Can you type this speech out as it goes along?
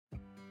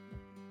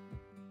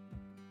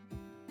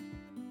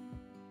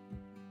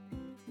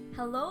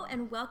Hello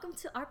and welcome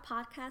to our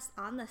podcast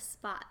On the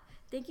Spot.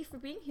 Thank you for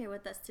being here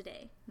with us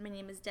today. My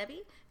name is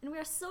Debbie, and we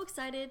are so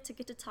excited to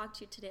get to talk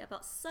to you today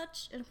about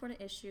such an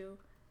important issue,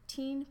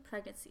 teen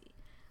pregnancy.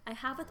 I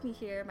have with me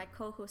here my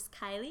co-host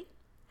Kylie.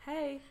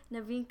 Hey.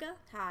 Navinka.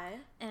 Hi.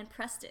 And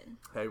Preston.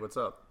 Hey, what's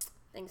up?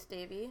 Thanks,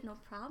 Davey. No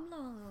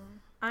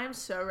problem. I'm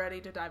so ready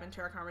to dive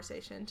into our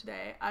conversation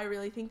today. I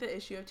really think the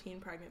issue of teen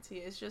pregnancy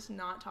is just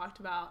not talked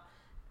about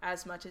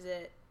as much as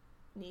it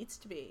needs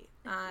to be.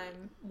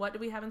 What do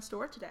we have in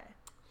store today?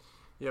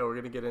 Yeah, we're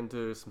going to get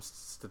into some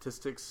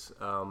statistics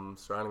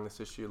surrounding this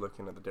issue,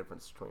 looking at the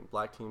difference between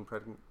black teen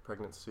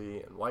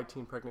pregnancy and white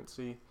teen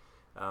pregnancy.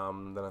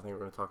 Then I think we're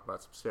going to talk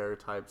about some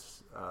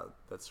stereotypes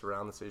that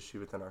surround this issue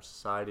within our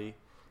society,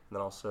 and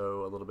then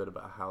also a little bit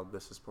about how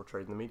this is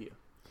portrayed in the media.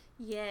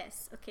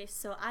 Yes. Okay,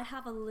 so I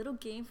have a little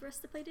game for us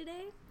to play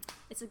today.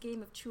 It's a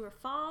game of true or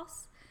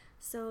false.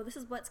 So this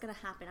is what's going to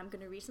happen. I'm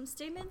going to read some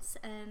statements,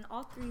 and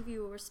all three of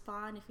you will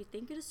respond if you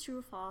think it is true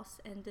or false,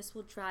 and this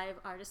will drive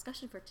our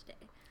discussion for today.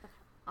 Okay.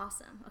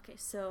 Awesome. Okay,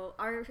 so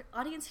our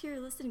audience here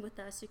listening with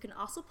us, you can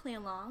also play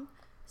along.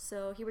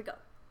 So here we go.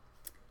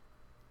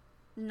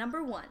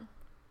 Number 1,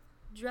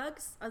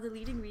 drugs are the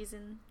leading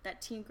reason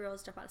that teen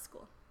girls drop out of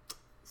school.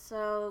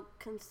 So,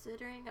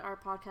 considering our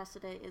podcast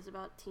today is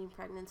about teen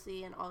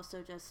pregnancy and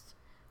also just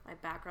my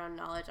background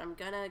knowledge, I'm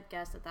gonna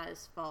guess that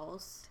is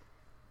false.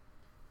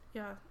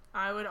 Yeah,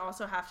 I would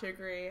also have to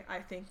agree. I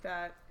think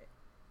that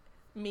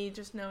me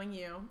just knowing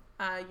you,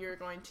 you're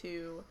going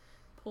to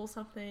pull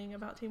something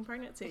about teen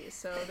pregnancy.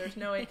 So there's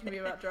no way it can be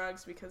about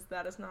drugs because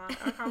that is not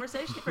our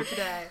conversation for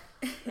today.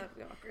 That'd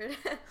be awkward.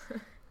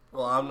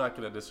 Well, I'm not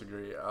going to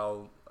disagree.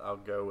 I'll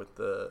go with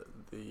the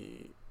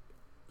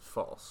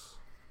false.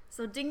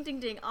 So ding, ding,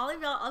 ding. All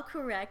of y'all are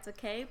correct,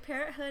 okay?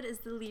 Parenthood is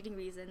the leading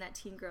reason that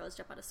teen girls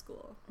drop out of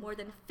school. More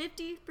than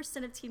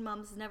 50% of teen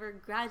moms never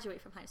graduate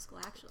from high school,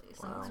 actually.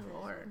 So Wow.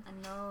 Lord. I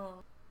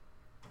know.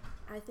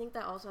 I think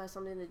that also has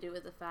something to do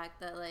with the fact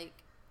that, like,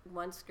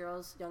 once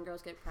young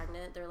girls get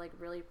pregnant, they're, like,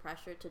 really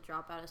pressured to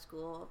drop out of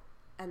school.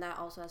 And that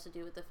also has to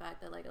do with the fact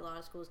that, like, a lot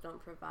of schools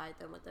don't provide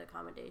them with the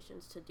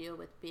accommodations to deal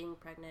with being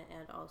pregnant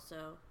and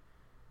also,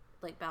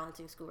 like,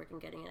 balancing schoolwork and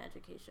getting an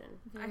education.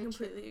 I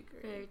completely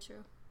agree. Very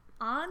true.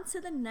 On to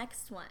the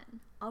next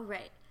one. All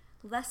right.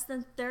 Less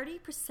than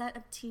 30%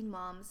 of teen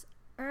moms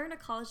earn a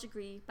college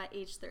degree by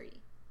age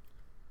 30.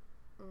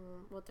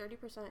 Well,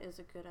 30% is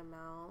a good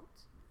amount.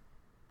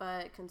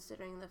 But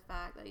considering the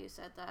fact that you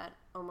said that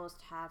almost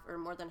half or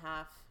more than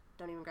half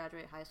don't even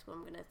graduate high school,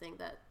 I'm going to think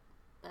that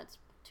that's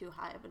too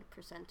high of a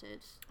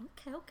percentage.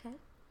 Okay.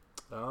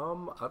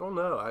 I don't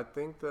know. I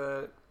think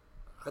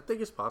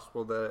it's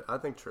possible that I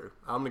think true.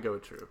 I'm gonna go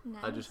with true.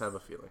 Nice. I just have a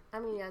feeling. I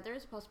mean, yeah, there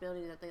is a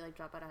possibility that they, like,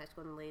 drop out of high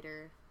school and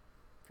later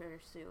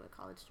pursue a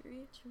college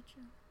degree. True.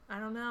 I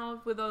don't know.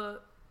 With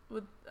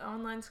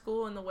online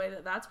school and the way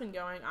that that's been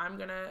going, I'm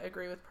going to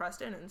agree with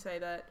Preston and say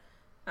that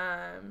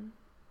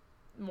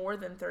more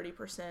than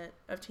 30%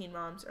 of teen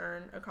moms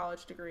earn a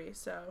college degree.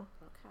 So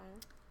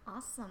Okay.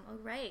 Awesome. All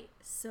right.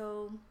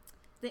 So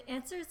the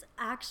answer is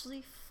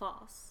actually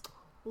false.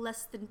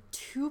 Less than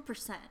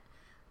 2%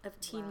 of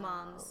teen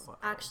moms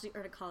actually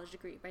earn a college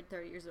degree by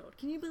 30 years old.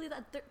 Can you believe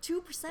that?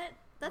 2%?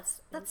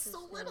 That's so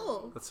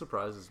little. That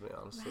surprises me,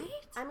 honestly. Right?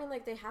 I mean,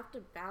 like, they have to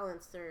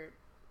balance their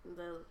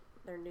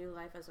new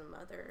life as a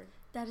mother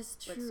That is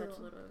true. with such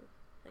little,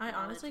 like, I knowledge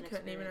honestly and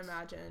couldn't even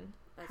experience. imagine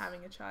That's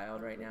having a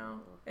child right now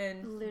unbelievable.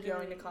 and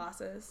Literally. going to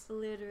classes.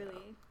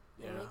 Literally.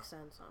 Yeah. It makes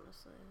sense,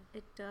 honestly.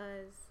 It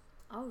does.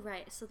 All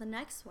right. So the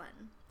next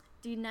one.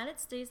 The United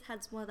States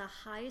has one of the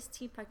highest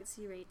teen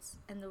pregnancy rates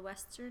in the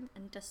Western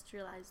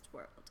industrialized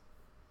world.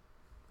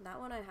 That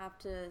one I have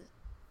to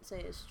say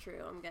is true,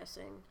 I'm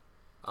guessing.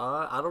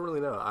 I don't really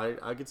know.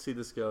 I could see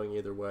this going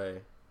either way.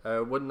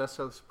 It wouldn't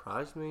necessarily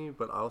surprise me,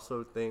 but I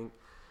also I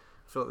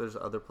feel like there's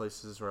other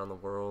places around the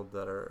world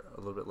that are a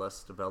little bit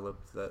less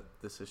developed that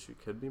this issue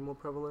could be more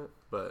prevalent.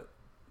 But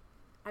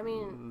I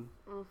mean,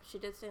 she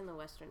did say in the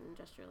Western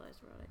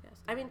industrialized world, I guess.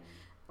 I mean,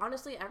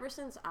 honestly, ever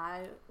since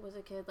I was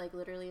a kid, like,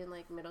 literally in,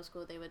 like, middle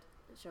school, they would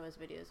show us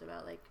videos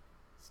about, like,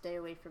 stay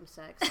away from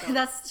sex.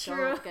 That's true.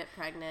 Don't get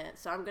pregnant.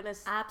 So I'm gonna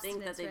think that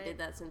Abstinence, they right? did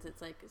that since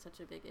it's, like, such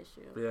a big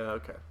issue. yeah,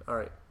 okay, all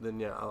right, then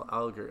yeah,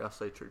 I'll agree. I'll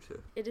say true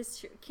too. It is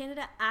true.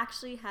 Canada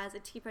actually has a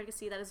teen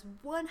pregnancy that is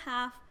one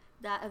half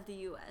that of the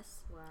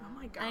U.S. Wow. Oh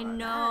my God. I That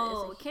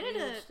know. is a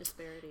Canada, huge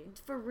disparity.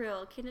 for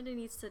real, Canada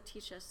needs to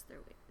teach us their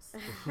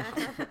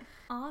ways.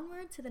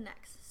 Onward to the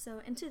next. So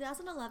in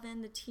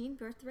 2011, the teen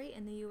birth rate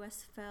in the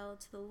U.S. fell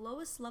to the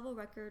lowest level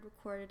record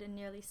recorded in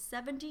nearly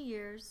 70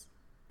 years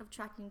of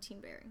tracking teen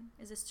bearing.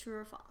 Is this true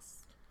or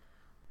false?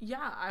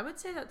 Yeah, I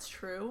would say that's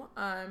true.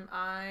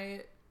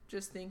 I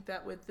just think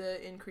that with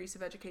the increase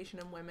of education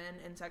in women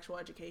and sexual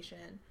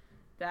education,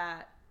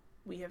 that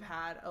we have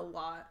had a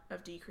lot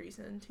of decrease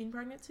in teen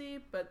pregnancy,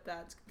 but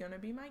that's going to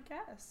be my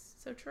guess.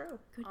 So true.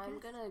 Good I'm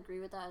guess. gonna agree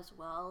with that as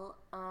well.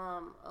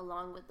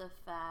 Along with the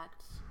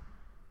fact,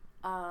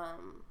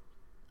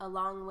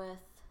 along with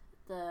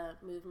the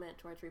movement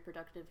towards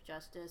reproductive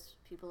justice,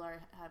 people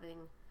are having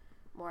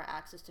more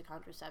access to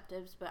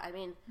contraceptives. But I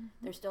mean,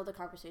 there's still the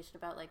conversation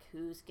about like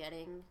who's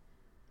getting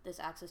this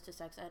access to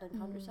sex ed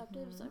and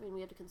contraceptives. I mean,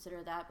 we have to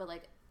consider that. But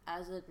like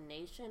as a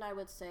nation, I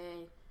would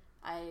say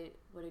I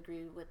would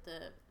agree with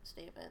the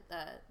statement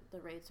that the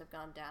rates have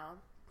gone down.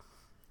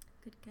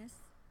 Good guess.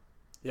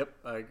 Yep,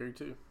 I agree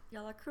too.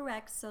 Y'all are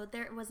correct. So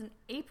there was an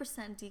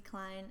 8%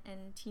 decline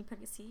in teen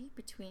pregnancy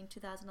between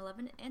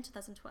 2011 and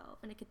 2012,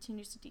 and it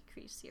continues to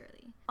decrease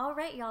yearly. All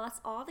right, y'all, that's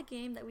all the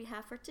game that we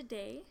have for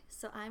today.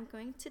 So I'm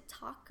going to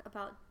talk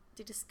about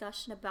the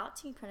discussion about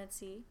teen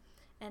pregnancy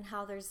and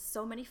how there's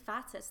so many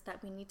facets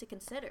that we need to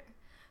consider.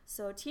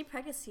 So teen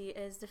pregnancy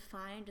is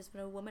defined as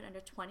when a woman under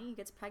 20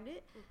 gets pregnant,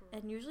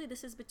 and usually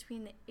this is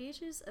between the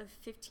ages of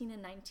 15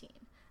 and 19.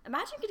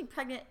 Imagine getting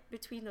pregnant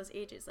between those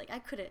ages. Like I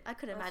couldn't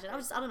imagine.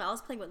 I don't know. I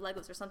was playing with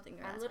Legos or something.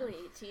 I'm literally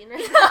 18 right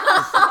now.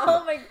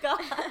 Oh my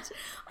god.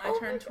 I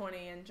turned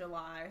 20 in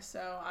July,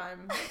 so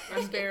I'm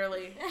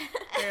barely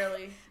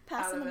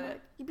Passing out of the it.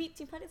 mark. You beat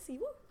teen pregnancy.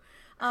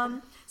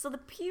 Woo. So the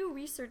Pew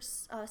Research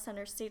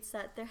Center states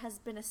that there has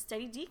been a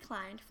steady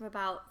decline from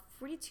about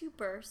 42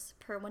 births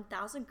per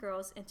 1,000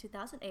 girls in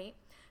 2008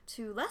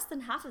 to less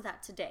than half of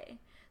that today.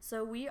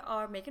 So we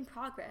are making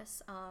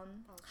progress.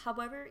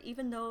 However,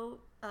 even though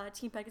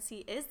teen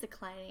pregnancy is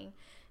declining,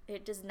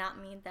 it does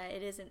not mean that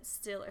it isn't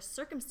still a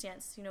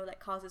circumstance, that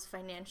causes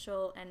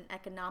financial and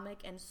economic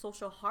and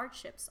social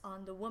hardships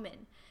on the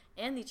woman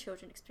and the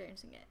children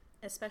experiencing it,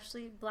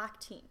 especially Black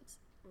teens.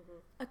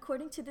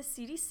 According to the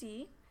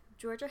CDC,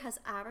 Georgia has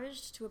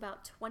averaged to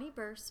about 20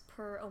 births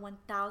per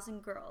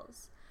 1,000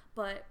 girls.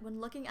 But when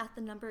looking at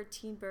the number of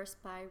teen births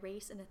by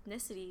race and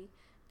ethnicity,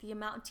 the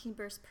amount of teen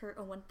births per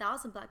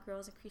 1,000 Black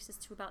girls increases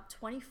to about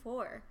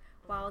 24,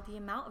 while the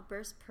amount of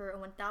births per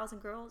 1,000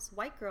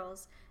 white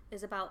girls,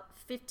 is about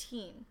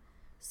 15.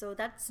 So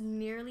that's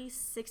nearly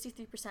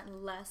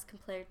 63% less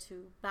compared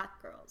to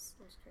Black girls.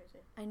 That's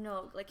crazy. I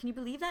know. Like, can you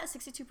believe that?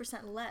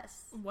 62%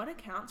 less. What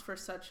accounts for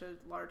such a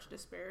large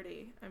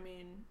disparity? I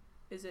mean,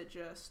 is it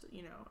just,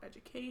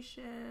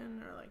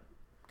 education or like...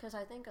 Because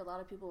I think a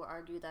lot of people will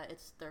argue that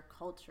it's their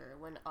culture,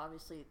 when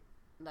obviously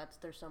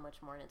there's so much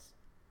more, and it's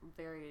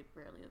very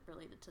rarely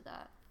related to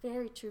that.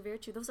 Very true, very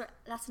true.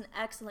 That's an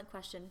excellent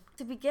question.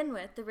 To begin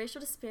with, the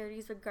racial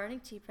disparities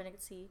regarding teen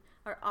pregnancy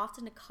are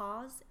often a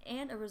cause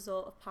and a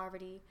result of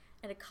poverty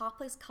and a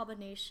complex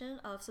combination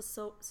of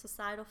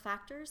societal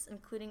factors,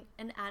 including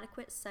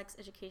inadequate sex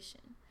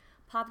education.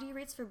 Poverty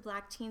rates for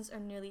Black teens are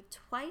nearly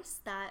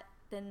twice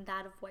than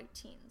that of white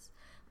teens.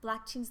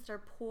 Black teens that are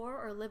poor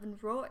or live in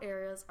rural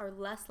areas are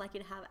less likely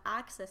to have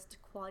access to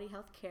quality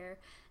health care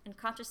and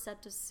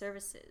contraceptive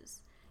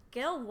services.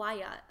 Gail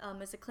Wyatt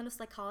is a clinical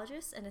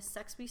psychologist and a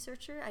sex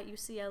researcher at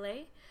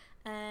UCLA,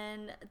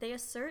 and they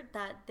assert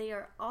that they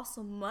are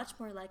also much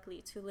more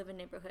likely to live in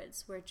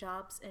neighborhoods where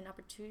jobs and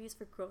opportunities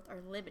for growth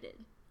are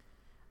limited.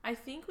 I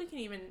think we can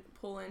even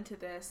pull into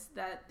this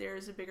that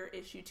there's a bigger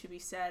issue to be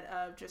said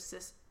of just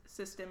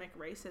systemic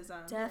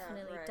racism.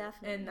 Definitely,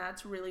 definitely. And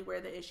that's really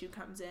where the issue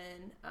comes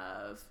in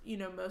of,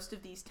 most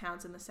of these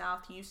towns in the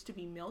South used to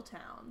be mill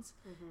towns.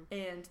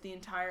 And the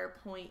entire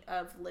point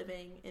of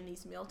living in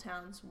these mill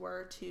towns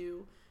were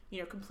to,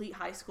 complete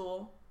high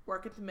school,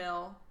 work at the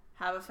mill,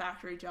 have a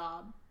factory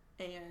job,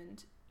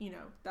 and,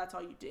 that's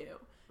all you do.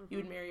 You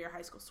would marry your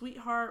high school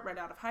sweetheart right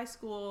out of high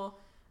school.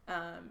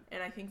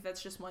 And I think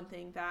that's just one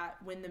thing that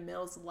when the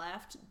mills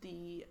left,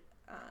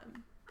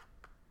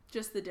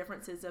 just the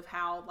differences of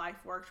how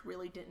life worked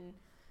really didn't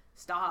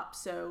stop.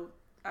 So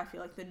I feel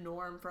like the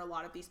norm for a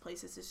lot of these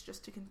places is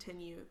just to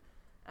continue,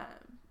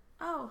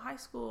 high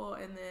school,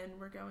 and then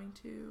we're going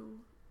to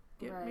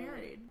get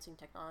married. Using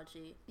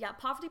technology. Yeah,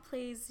 poverty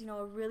plays,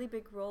 a really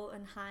big role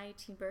in high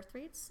teen birth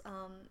rates.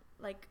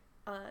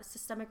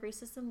 Systemic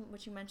racism,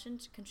 which you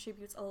mentioned,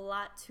 contributes a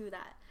lot to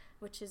that,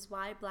 which is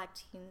why Black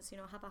teens,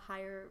 have a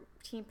higher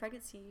teen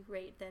pregnancy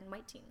rate than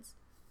white teens.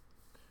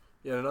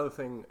 Yeah, another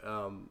thing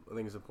I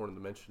think is important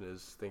to mention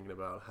is thinking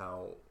about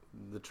how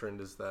the trend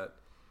is that,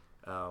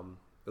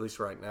 at least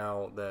right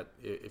now, that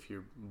if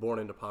you're born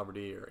into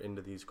poverty or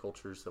into these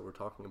cultures that we're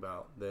talking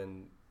about,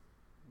 then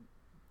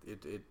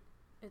it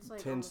like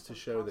tends to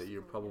show that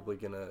you're probably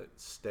going to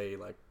stay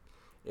like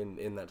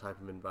in that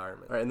type of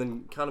environment. All right, and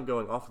then kind of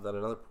going off of that,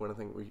 another point I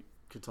think we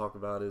could talk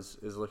about is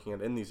looking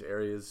at in these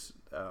areas,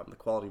 the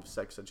quality of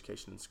sex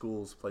education in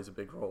schools plays a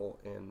big role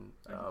in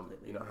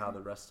how the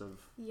rest of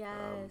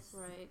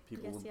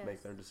people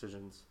make their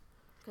decisions.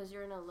 Because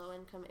you're in a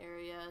low-income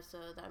area, so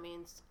that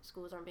means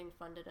schools aren't being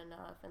funded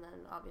enough, and then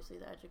obviously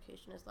the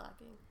education is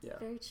lacking. Yeah,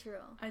 very true.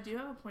 I do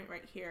have a point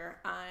right here.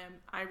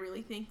 I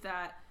really think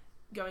that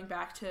going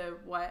back to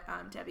what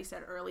Debbie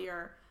said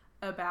earlier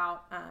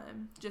about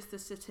just the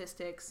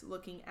statistics,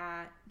 looking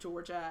at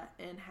Georgia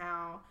and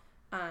how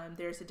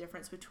there's a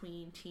difference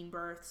between teen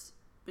births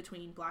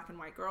between Black and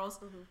white girls.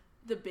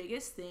 The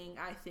biggest thing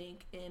I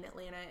think in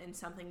Atlanta, and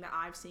something that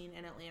I've seen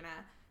in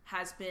Atlanta,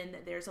 has been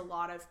that there's a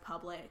lot of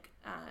public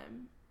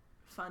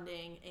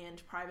funding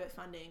and private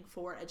funding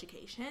for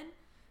education,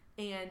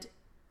 and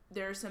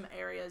there are some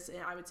areas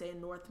I would say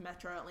in North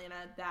Metro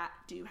Atlanta that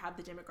do have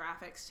the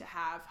demographics to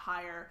have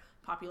higher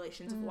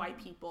populations of white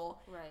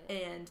people. Right.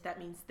 And that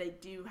means they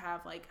do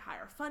have like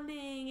higher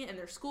funding and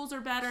their schools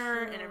are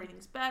better and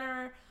everything's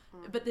better.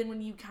 But then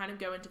when you kind of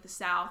go into the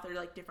South or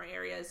like different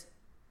areas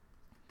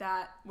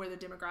that where the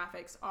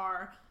demographics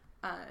are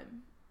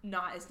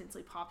not as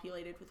densely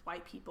populated with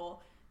white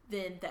people,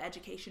 then the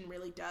education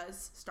really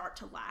does start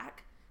to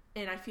lack.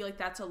 And I feel like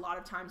that's a lot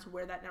of times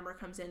where that number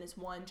comes in is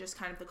one, just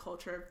kind of the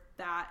culture of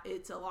that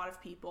it's a lot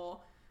of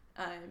people,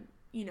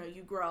 you know,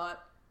 you grow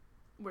up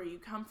where you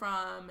come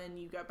from and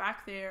you go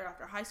back there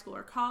after high school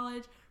or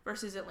college,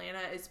 versus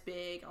Atlanta is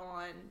big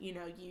on, you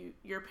know,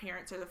 your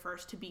parents are the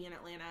first to be in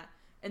Atlanta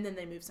and then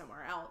they move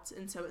somewhere else.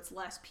 And so it's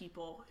less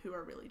people who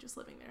are really just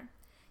living there.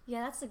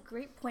 Yeah, that's a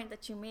great point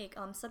that you make.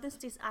 Southern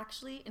states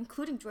actually,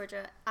 including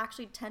Georgia,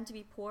 actually tend to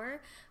be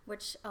poor,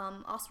 which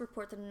also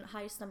report the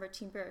highest number of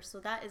teen births. So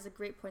that is a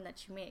great point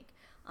that you make.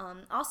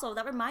 Also,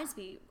 that reminds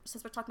me,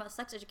 since we're talking about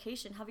sex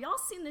education, have y'all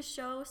seen the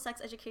show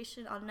Sex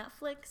Education on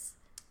Netflix?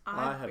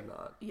 I have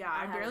not. Yeah,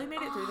 I barely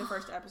made it through the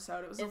first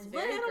episode. It was It's a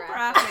very little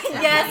graphic.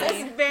 graphic. Yes,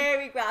 it's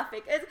very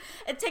graphic.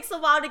 It takes a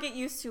while to get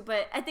used to,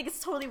 but I think it's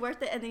totally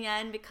worth it in the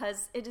end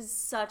because it is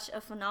such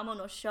a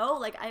phenomenal show.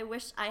 Like, I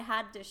wish I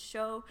had this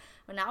show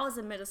when I was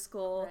in middle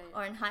school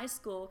or in high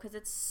school because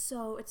it's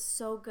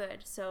so good.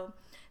 So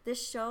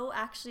this show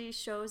actually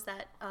shows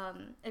that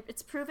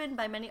it's proven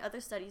by many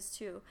other studies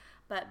too,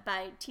 but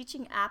by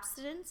teaching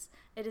abstinence,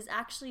 it is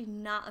actually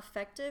not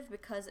effective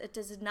because it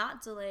does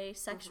not delay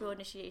sexual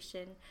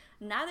initiation.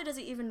 Neither does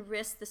it even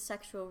risk the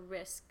sexual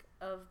risk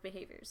of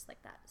behaviors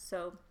like that.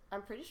 So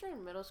I'm pretty sure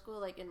in middle school,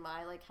 like in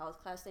my like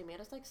health class, they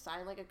made us like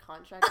sign like a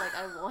contract, like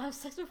I won't have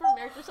sex before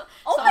marriage or something.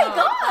 Oh my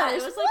gosh!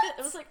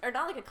 It was like or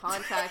not like a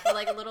contract, but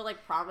like a little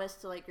like promise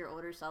to like your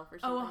older self or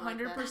something. Oh,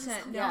 100%. Like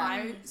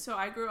that. No,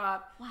 I grew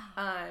up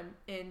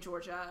in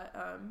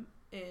Georgia,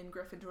 in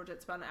Griffin, Georgia.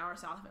 It's about an hour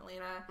south of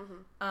Atlanta.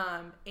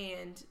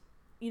 And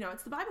you know,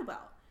 it's the Bible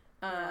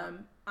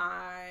Belt.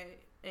 I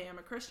am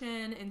a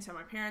Christian, and so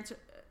my parents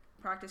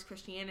practice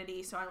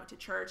Christianity, so I went to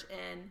church.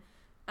 And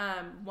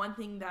one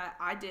thing that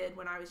I did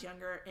when I was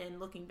younger, and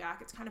looking back,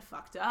 it's kind of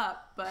fucked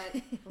up, but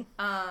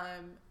I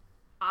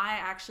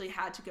actually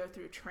had to go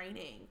through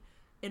training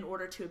in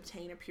order to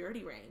obtain a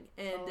purity ring.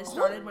 And this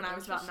started when I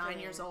was about 9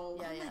 years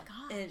old. Yeah, yeah.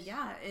 Oh my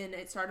gosh. And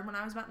it started when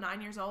I was about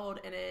 9 years old,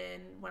 and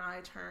then when I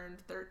turned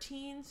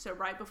 13, so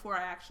right before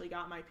I actually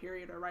got my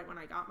period, or right when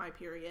I got my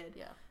period,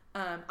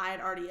 I had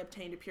already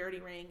obtained a purity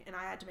ring, and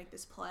I had to make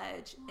this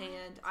pledge.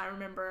 And I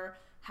remember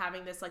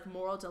having this like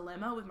moral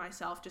dilemma with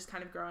myself, just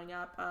kind of growing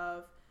up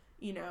of,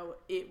 you know,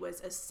 it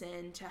was a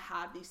sin to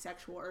have these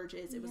sexual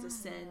urges. It was a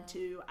sin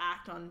to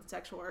act on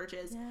sexual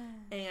urges.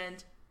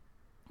 And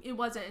it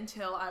wasn't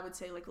until I would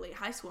say like late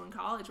high school and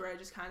college where I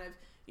just kind of,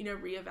 you know,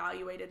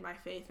 reevaluated my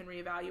faith and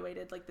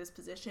reevaluated like this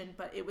position.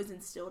 But it was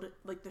instilled,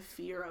 like the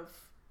fear of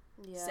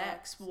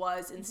sex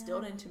was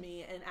instilled into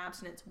me, and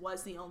abstinence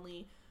was the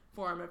only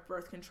form of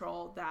birth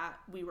control that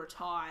we were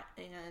taught,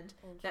 and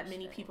that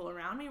many people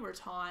around me were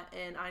taught.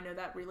 And I know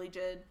that really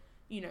did,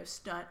 you know,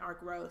 stunt our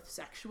growth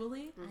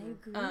sexually. I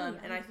agree.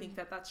 And I think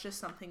that that's just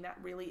something that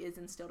really is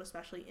instilled,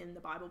 especially in the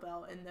Bible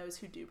Belt and those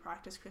who do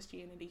practice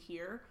Christianity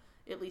here,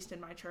 at least in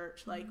my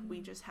church. Like,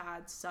 we just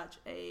had such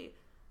a,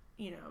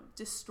 you know,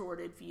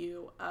 distorted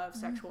view of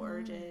sexual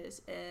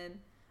urges. And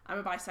I'm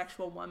a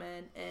bisexual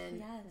woman,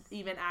 and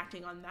even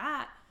acting on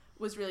that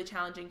was really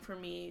challenging for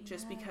me,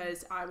 just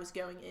because I was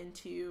going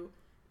into,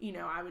 you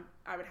know, I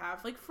would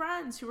have like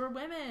friends who were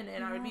women,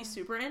 and I would be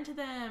super into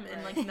them,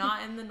 and like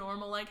not in the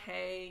normal like,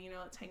 hey, you know,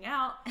 let's hang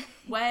out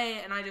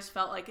way. And I just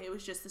felt like it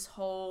was just this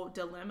whole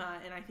dilemma.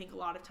 And I think a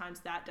lot of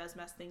times that does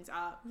mess things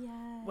up,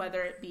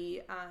 whether it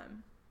be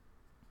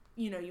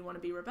you know, you want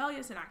to be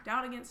rebellious and act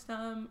out against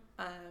them,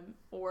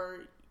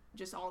 or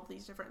just all of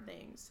these different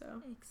things. So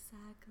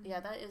exactly. Yeah,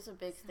 that is a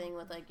big thing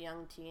with like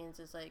young teens,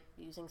 is like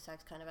using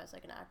sex kind of as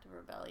like an act of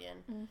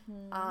rebellion.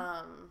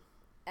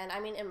 And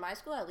I mean, in my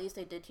school at least,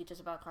 they did teach us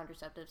about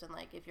contraceptives, and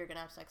like if you're gonna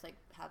have sex, like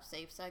have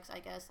safe sex, I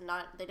guess.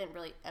 They didn't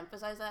really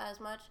emphasize that as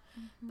much.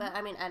 But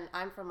I mean, and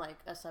I'm from like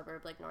a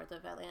suburb like north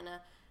of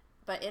Atlanta,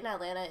 but in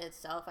Atlanta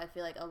itself, I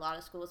feel like a lot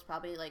of schools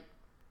probably like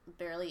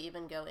barely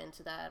even go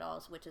into that at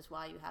all, which is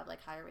why you have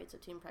like higher rates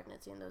of teen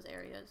pregnancy in those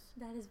areas.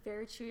 That is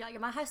very true. Like,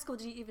 my high school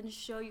didn't even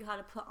show you how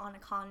to put on a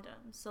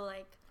condom. So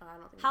like, I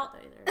don't think how about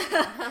that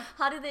either.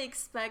 how do they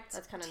expect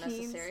That's kind of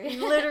teens? necessary.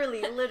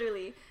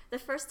 literally the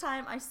first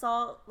time I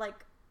saw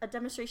like a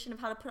demonstration of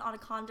how to put on a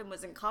condom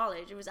was in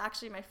college. It was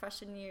actually my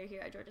freshman year here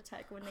at Georgia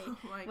Tech when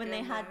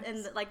they had,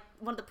 and like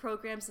one of the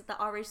programs that the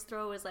RH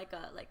throw was like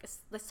a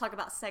let's talk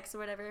about sex or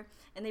whatever,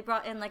 and they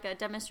brought in like a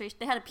demonstration.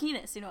 They had a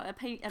penis, you know, a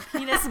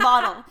penis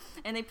model,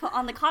 and they put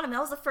on the condom. That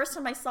was the first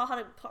time I saw how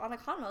to put on a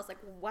condom. I was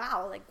like,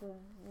 wow, like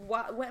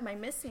what am I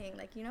missing?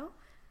 Like, you know?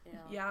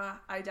 Yeah,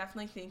 I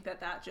definitely think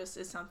that just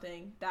is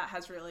something that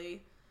has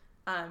really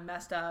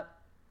messed up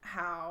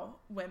how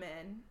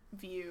women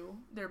view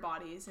their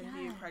bodies and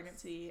view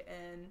pregnancy.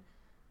 And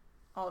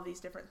all of these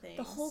different things.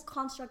 The whole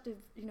construct of,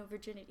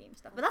 virginity and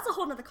stuff. But that's a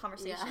whole nother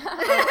conversation. Yeah.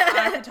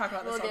 I could talk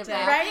about this all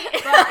day. Right?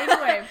 But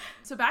anyway,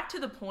 so back to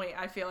the point,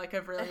 I feel like,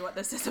 of really what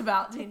this is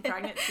about, teen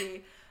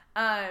pregnancy.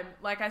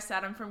 Like I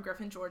said, I'm from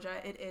Griffin, Georgia.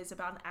 It is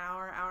about an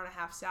hour and a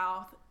half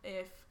south.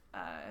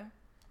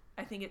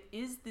 I think it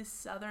is the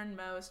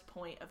southernmost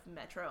point of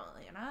Metro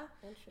Atlanta,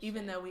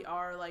 even though we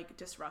are like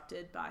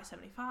disrupted by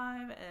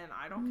 75, and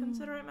I don't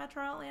consider it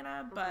Metro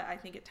Atlanta, but I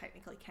think it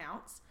technically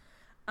counts.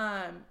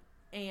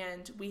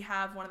 And we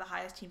have one of the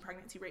highest teen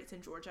pregnancy rates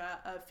in Georgia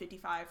of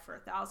 55 for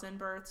 1,000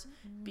 births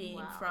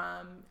being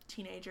from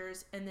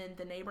teenagers. And then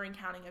the neighboring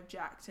county of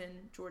Jackson,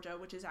 Georgia,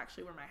 which is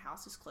actually where my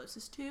house is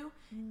closest to,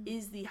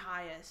 has the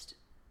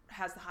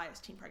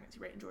highest teen pregnancy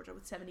rate in Georgia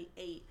with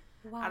 78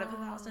 out of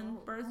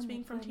 1,000 births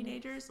being from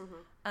teenagers.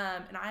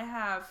 And I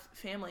have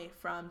family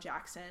from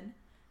Jackson,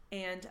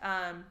 and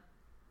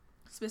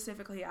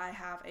specifically I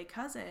have a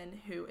cousin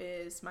who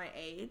is my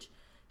age.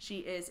 She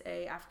is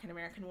a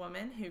African-American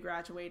woman who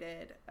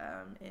graduated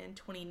in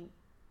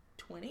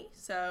 2020,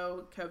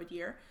 so COVID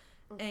year,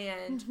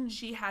 and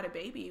she had a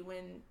baby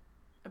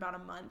about a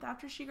month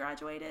after she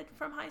graduated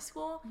from high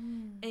school.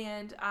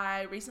 And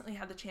I recently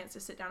had the chance to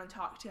sit down and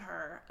talk to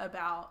her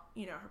about,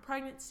 her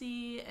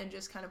pregnancy and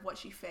just kind of what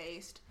she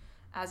faced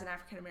as an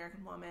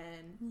African-American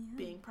woman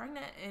being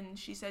pregnant. And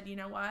she said, you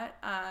know what,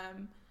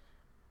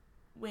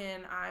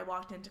 when I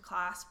walked into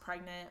class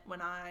pregnant,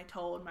 when I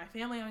told my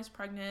family I was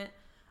pregnant,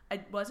 I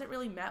wasn't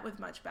really met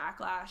with much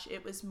backlash.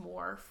 It was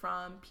more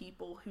from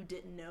people who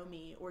didn't know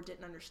me or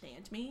didn't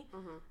understand me.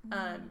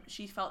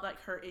 She felt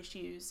like her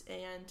issues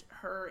and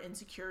her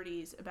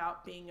insecurities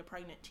about being a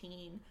pregnant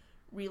teen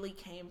really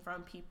came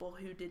from people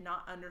who did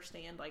not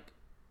understand, like,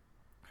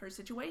 her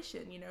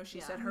situation.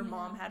 She said her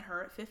mom had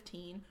her at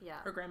 15.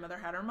 Her grandmother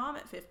had her mom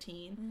at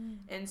 15.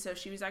 And so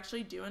she was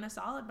actually doing a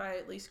solid by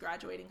at least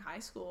graduating high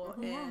school.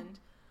 And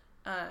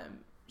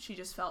she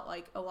just felt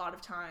like a lot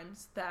of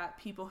times that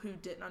people who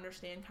didn't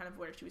understand kind of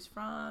where she was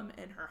from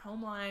and her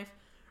home life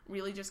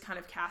really just kind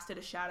of casted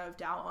a shadow of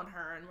doubt on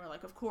her, and were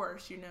like, of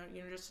course, you're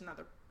just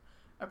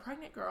a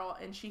pregnant girl.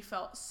 And she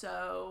felt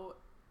so,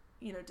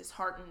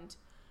 disheartened,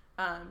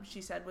 she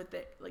said, with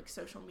the, like,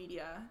 social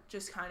media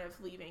just kind of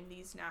leaving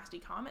these nasty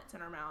comments in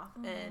her mouth.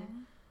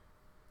 And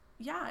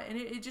and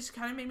it just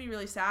kind of made me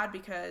really sad,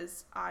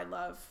 because I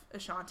love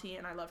Ashanti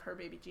and I love her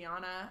baby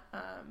Gianna,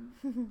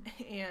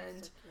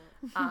 and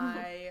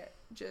I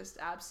just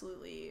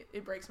absolutely,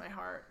 it breaks my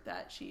heart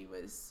that she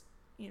was,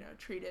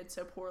 treated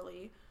so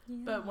poorly.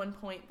 But one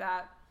point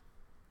that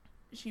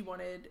she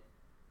wanted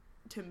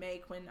to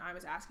make when I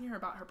was asking her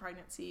about her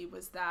pregnancy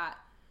was that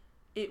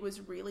it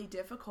was really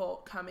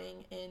difficult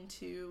coming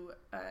into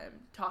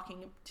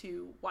talking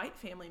to white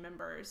family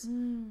members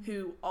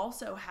who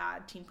also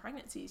had teen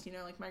pregnancies.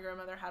 Like my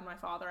grandmother had my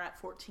father at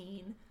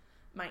 14.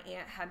 My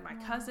aunt had my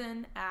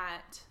cousin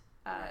at,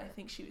 I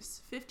think she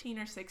was 15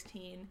 or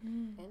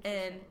 16.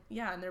 And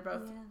they're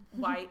both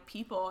white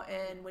people.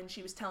 And when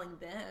she was telling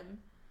them,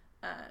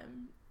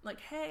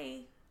 like,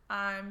 hey,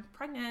 I'm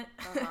pregnant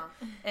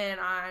and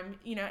I'm,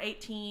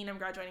 18, I'm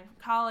graduating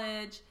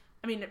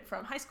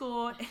from high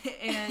school,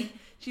 and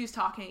she was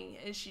talking,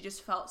 and she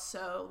just felt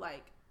so,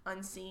 like,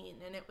 unseen.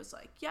 And it was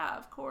like, yeah,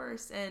 of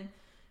course. And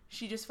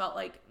she just felt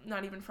like,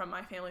 not even from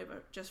my family,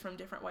 but just from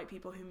different white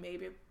people who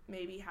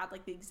maybe had,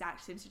 like, the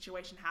exact same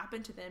situation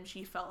happen to them,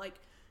 she felt like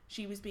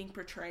she was being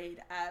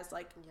portrayed as,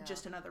 like,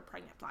 just another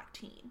pregnant black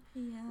teen.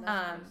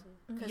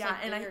 Because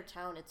in your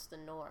town, it's the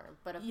norm.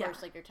 But of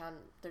course, like, your town,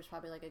 there's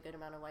probably, like, a good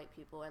amount of white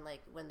people, and,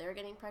 like, when they're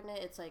getting pregnant,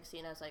 it's, like,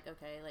 seen as, like,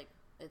 okay, like,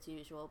 it's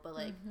usual. But,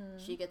 like,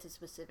 she gets a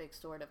specific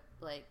sort of,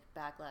 like,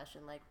 backlash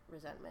and, like,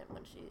 resentment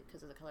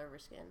because of the color of her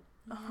skin.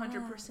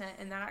 100%.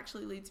 And that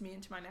actually leads me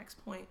into my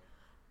next point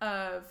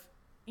of,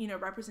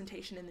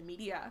 representation in the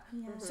media.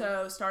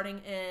 So starting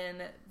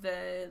in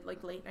the,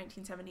 like, late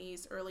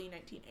 1970s, early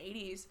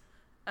 1980s,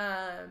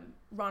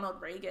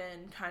 Ronald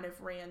Reagan kind of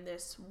ran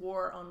this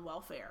war on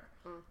welfare.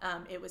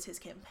 It was his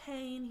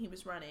campaign. He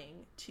was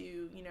running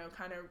to,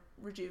 kind of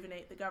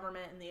rejuvenate the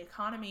government and the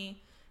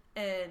economy,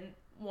 and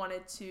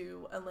wanted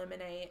to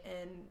eliminate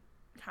and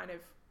kind of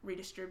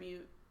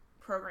redistribute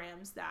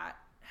programs that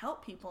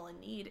help people in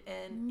need.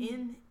 And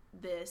in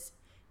this,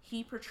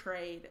 he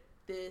portrayed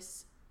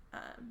this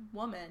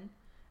woman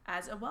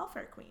as a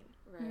welfare queen.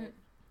 Right.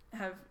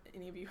 Have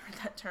any of you heard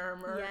that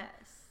term? Or?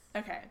 Yes.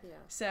 Okay. Yeah.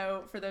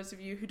 So for those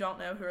of you who don't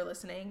know, who are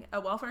listening, a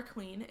welfare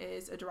queen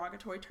is a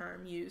derogatory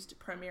term used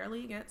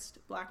primarily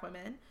against black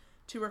women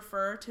to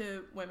refer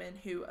to women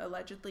who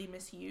allegedly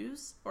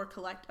misuse or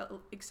collect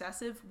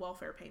excessive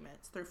welfare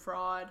payments through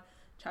fraud,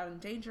 child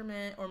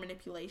endangerment, or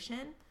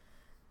manipulation.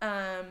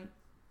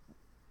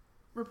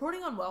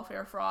 Reporting on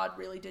welfare fraud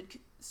really did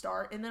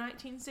start in the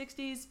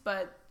 1960s,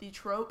 but the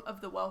trope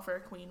of the welfare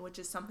queen, which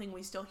is something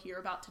we still hear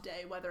about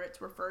today, whether it's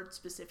referred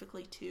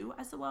specifically to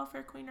as the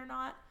welfare queen or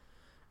not,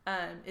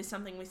 is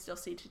something we still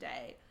see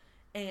today.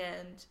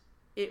 And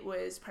it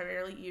was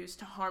primarily used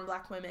to harm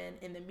black women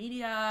in the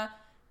media,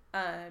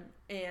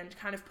 and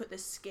kind of put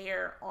this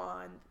scare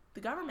on the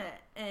government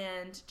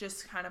and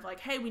just kind of like,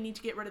 hey, we need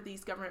to get rid of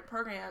these government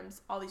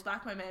programs. All these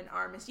black women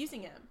are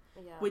misusing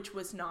them, which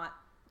was not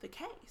the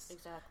case.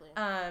 Exactly.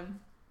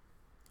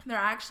 There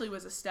actually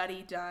was a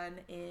study done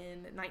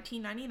in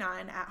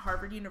 1999 at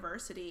Harvard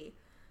University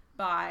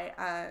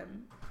by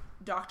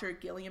Dr.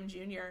 Gilliam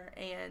Jr.,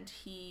 and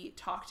he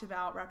talked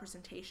about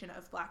representation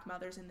of black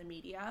mothers in the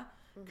media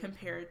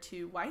compared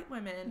to white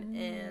women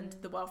and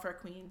the welfare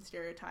queen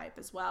stereotype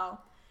as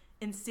well.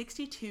 And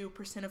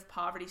 62% of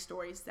poverty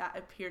stories that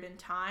appeared in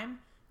Time,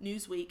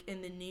 Newsweek,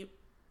 in the new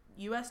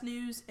U.S.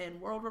 News and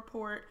World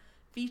Report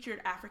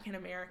featured African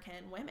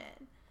American women.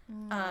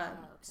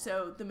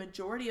 So the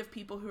majority of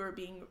people who are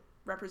being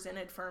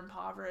represented for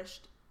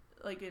impoverished,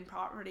 like in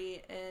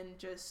poverty and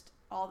just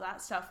all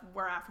that stuff,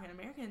 were African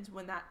Americans,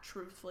 when that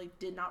truthfully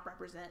did not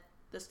represent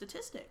the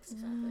statistics.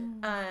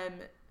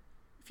 Exactly.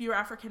 Fewer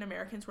African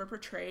Americans were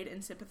portrayed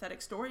in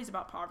sympathetic stories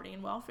about poverty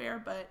and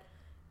welfare, but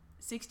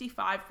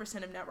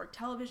 65% of network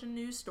television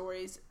news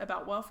stories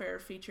about welfare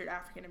featured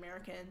African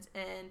Americans,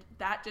 and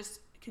that just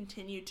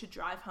continued to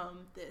drive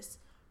home this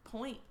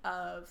point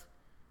of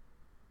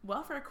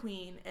welfare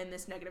queen and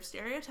this negative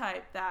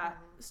stereotype that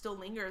still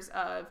lingers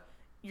of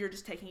you're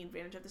just taking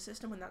advantage of the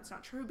system, when that's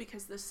not true,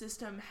 because the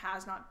system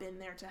has not been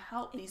there to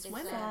help these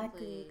women.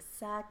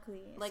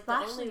 Exactly. Like,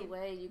 especially, the only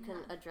way you can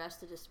address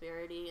the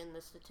disparity in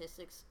the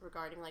statistics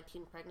regarding like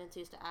teen pregnancy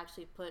is to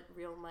actually put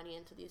real money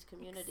into these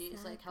communities,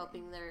 like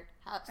helping their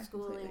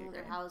schooling,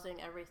 their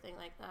housing, everything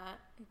like that.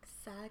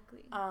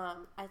 Exactly.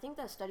 I think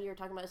that study you're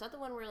talking about, is that the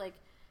one where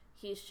like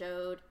he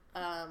showed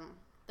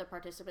the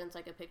participants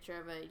like a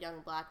picture of a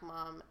young black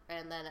mom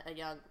and then a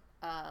young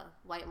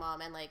white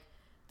mom, and like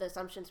the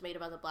assumptions made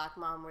about the black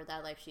mom were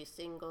that like she's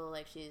single,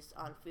 like she's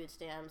on food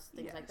stamps,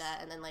 things like that,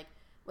 and then like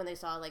when they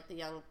saw like the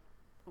young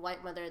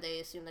white mother, they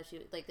assumed that she,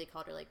 like, they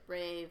called her like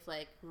brave,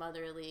 like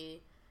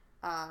motherly,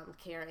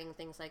 caring,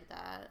 things like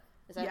that.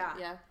 Is that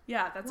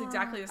that's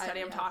exactly the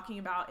study I'm talking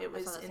about. It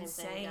was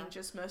insane.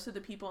 Just most of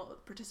the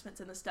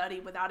participants in the study,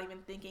 without even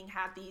thinking,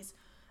 had these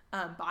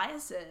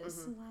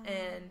biases,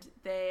 and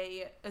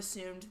they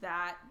assumed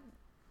that,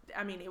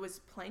 I mean, it was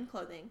plain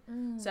clothing.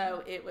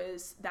 So it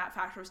was, that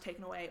factor was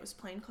taken away. It was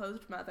plain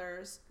clothed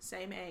mothers,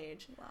 same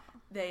age.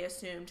 They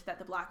assumed that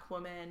the black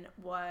woman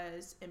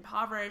was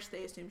impoverished.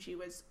 They assumed she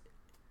was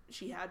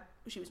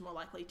more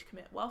likely to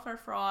commit welfare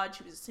fraud.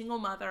 She was a single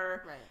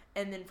mother.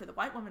 And then for the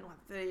white woman,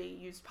 they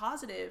used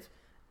positive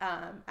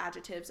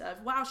adjectives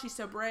of, wow, she's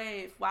so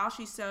brave. Wow,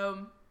 she's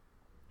so,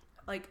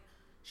 like,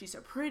 she's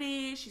so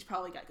pretty. She's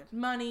probably got good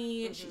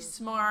money. She's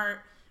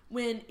smart.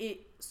 When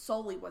it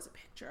solely was a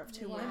picture of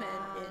two women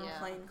in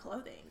plain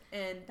clothing.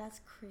 And that's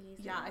crazy.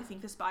 Yeah, I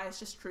think this bias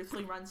just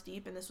truthfully runs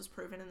deep, and this was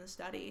proven in the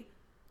study.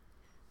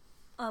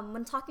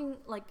 When talking,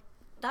 like,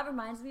 that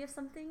reminds me of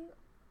something.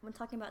 When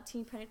talking about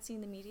teen pregnancy in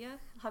the media,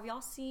 have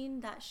y'all seen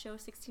that show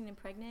 16 and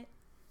Pregnant?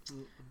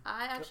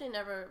 I actually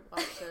never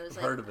watched those.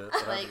 Heard of it,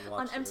 but like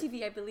on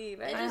MTV, I believe.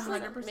 Right? It just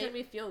 100% made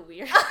me feel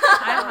weird.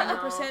 I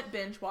 100%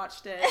 binge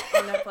watched it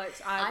on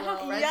Netflix. I have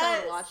friends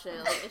that watch it.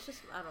 Like, it's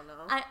just, I don't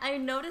know. I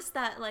noticed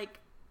that, like,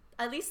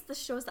 at least the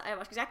shows that I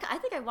watch, because I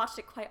think I watched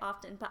it quite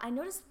often, but I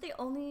noticed that they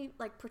only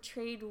like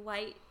portrayed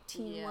white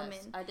teen women.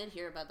 I did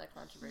hear about that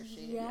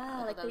controversy. Yeah, I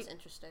like thought that was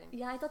interesting.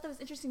 Yeah, I thought that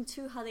was interesting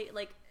too. How they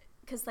like,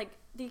 because like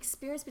the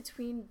experience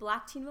between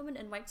black teen women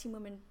and white teen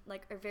women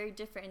like are very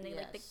different, and they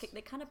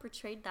they kind of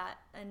portrayed that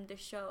in the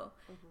show,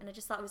 and I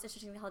just thought it was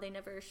interesting how they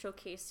never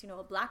showcased, you know,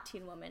 a black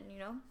teen woman, you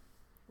know.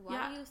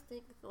 Why do you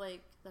think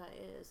like that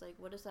is? Like,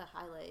 what does that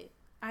highlight?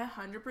 I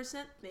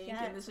 100% think,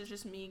 and this is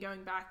just me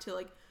going back to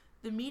like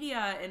the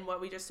media and what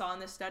we just saw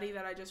in this study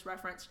that I just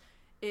referenced,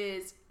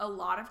 is a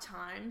lot of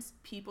times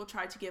people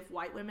try to give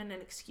white women an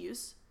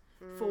excuse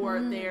for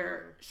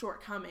their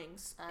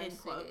shortcomings in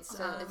quotes.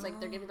 So it's like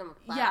they're giving them a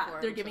platform.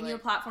 Yeah, they're giving you a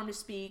platform to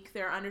speak.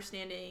 They're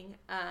understanding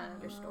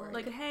your story.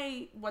 Like,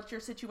 hey, what's your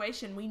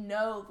situation? We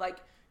know, like,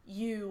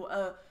 you,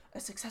 a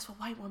successful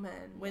white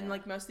woman, when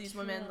like most of these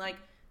women like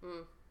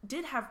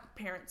did have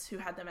parents who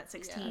had them at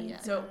 16.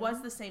 So it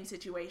was the same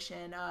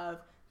situation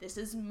of, this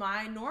is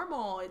my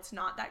normal. It's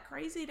not that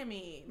crazy to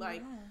me.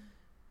 Like,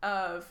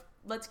 of,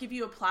 let's give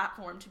you a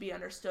platform to be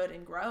understood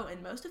and grow.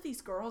 And most of these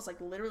girls, like,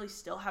 literally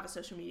still have a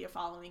social media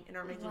following and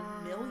are making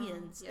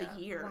millions a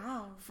year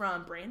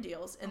from brand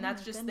deals. And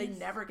that's just, they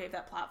never gave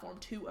that platform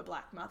to a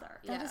black mother.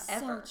 That is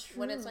ever. so true.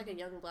 When it's like a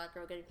young black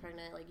girl getting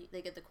pregnant, like,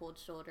 they get the cold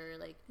shoulder,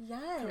 like,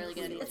 really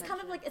get it's kind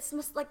of like, it's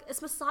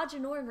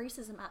misogynoir and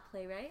racism at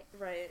play, right?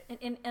 Right.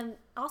 And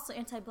also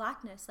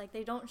anti-blackness. Like,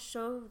 they don't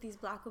show these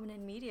black women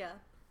in media.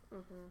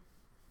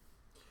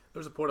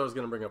 There's a point I was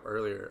going to bring up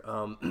earlier,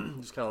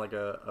 just kind of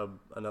like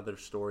another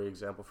story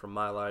example from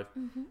my life.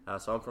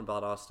 So I'm from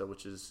Valdosta,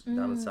 which is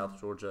down in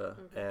South Georgia,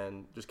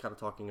 and just kind of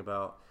talking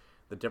about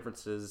the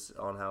differences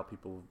on how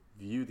people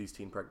view these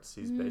teen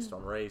pregnancies based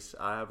on race.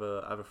 I have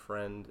a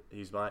friend,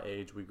 he's my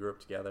age, we grew up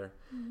together.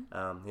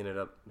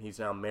 He's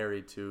now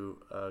married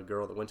to a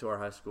girl that went to our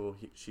high school.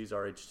 She's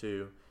our age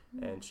too,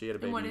 and she had a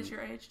baby. And what is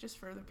your age, just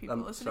for the people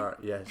listening? Sorry,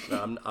 yes,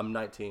 I'm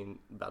 19,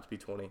 about to be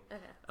 20.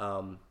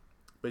 Okay.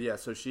 but yeah,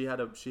 so she had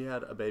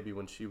a baby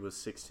when she was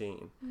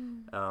 16.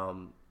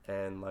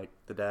 And like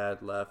the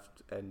dad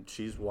left, and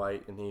she's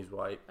white and he's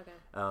white. Okay.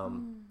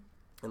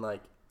 And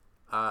like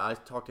I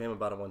talked to him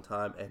about it one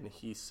time, and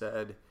he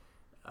said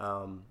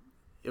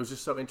it was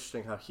just so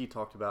interesting how he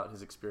talked about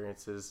his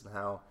experiences and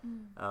how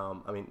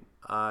I mean,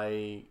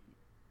 I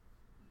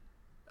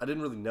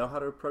didn't really know how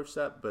to approach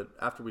that, but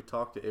after we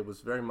talked, it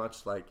was very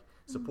much like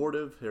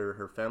supportive.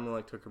 Her family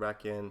like took her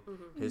back in.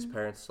 His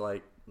parents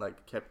like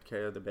kept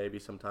care of the baby.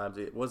 Sometimes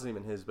it wasn't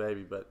even his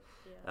baby, but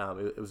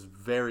it was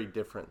very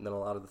different than a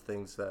lot of the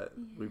things that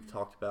we've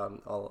talked about,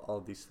 and all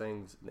of these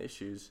things and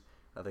issues.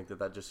 I think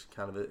that just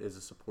kind of is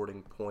a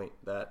supporting point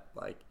that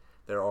like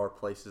there are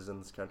places in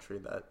this country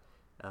that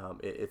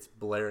it's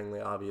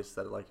blaringly obvious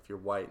that like if you're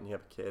white and you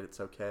have a kid, it's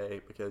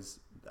okay,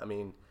 because I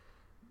mean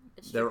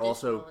there are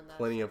also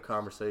plenty of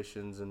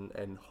conversations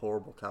and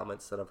horrible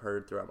comments that I've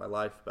heard throughout my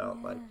life about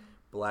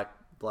like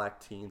black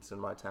teens in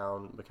my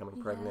town becoming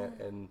pregnant,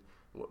 and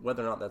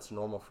whether or not that's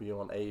normal for you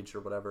on age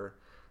or whatever,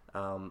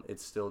 it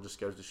still just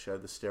goes to show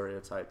the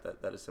stereotype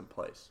that is in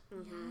place.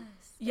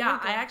 Yeah,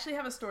 I actually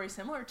have a story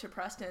similar to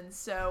Preston's.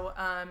 So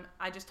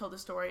I just told the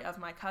story of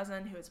my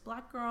cousin who is a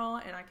black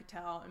girl, and I could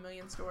tell a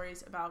million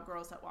stories about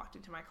girls that walked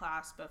into my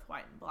class, both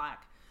white and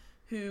black,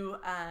 who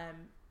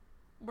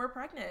were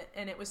pregnant,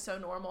 and it was so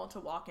normal to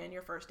walk in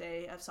your first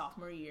day of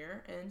sophomore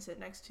year and sit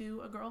next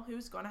to a girl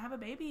who's going to have a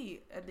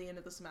baby at the end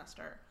of the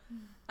semester.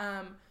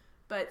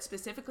 But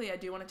specifically, I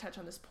do want to touch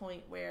on this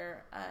point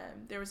where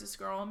there was this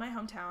girl in my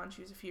hometown.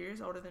 She was a few years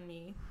older than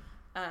me.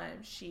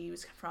 She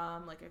was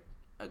from like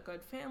a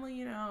good family,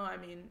 you know. I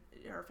mean,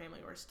 her family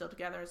were still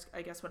together, is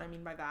I guess what I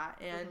mean by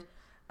that.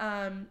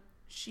 And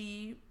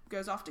she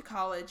goes off to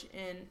college,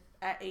 and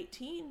at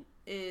 18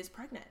 is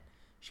pregnant.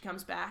 She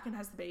comes back and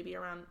has the baby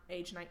around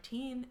age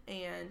 19,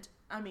 and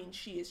I mean,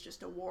 she is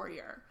just a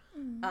warrior.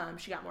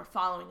 She got more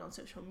following on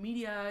social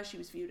media. She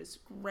was viewed as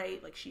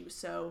great. Like, she was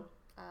so...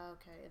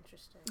 Okay,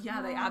 interesting.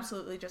 Yeah, they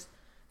absolutely just...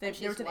 There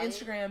was an white?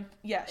 Instagram...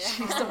 Yeah,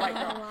 she's a white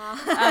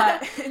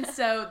girl. And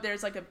so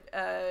there's like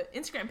a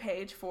Instagram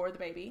page for the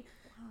baby.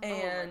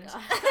 And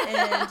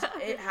and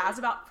it has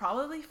about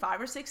probably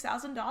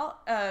 5,000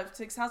 or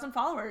 6,000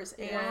 followers.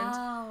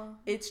 And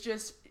it's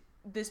just...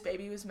 This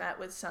baby was met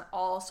with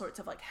all sorts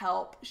of like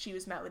help. She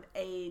was met with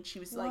aid. She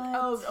was like,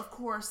 oh, of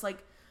course,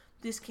 like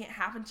this can't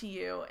happen to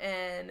you,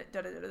 and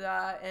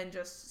and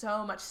just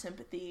so much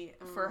sympathy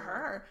for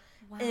her.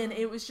 And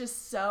it was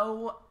just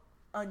so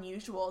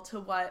unusual to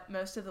what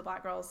most of the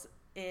black girls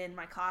in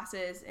my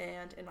classes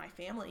and in my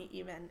family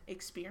even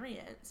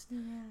experienced.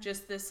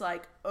 Just this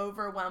like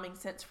overwhelming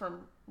sense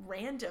from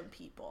random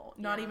people,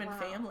 not even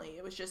family.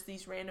 It was just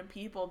these random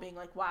people being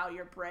like, wow,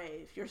 you're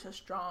brave, you're so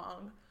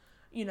strong.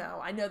 You know,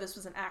 I know this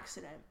was an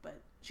accident, but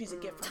she's a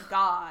gift from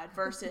God,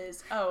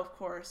 versus, oh, of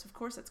course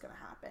it's going to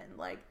happen.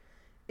 Like,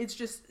 it's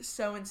just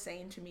so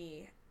insane to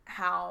me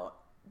how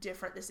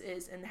different this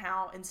is and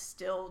how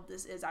instilled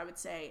this is, I would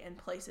say, in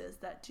places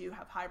that do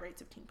have high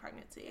rates of teen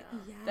pregnancy.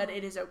 That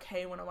it is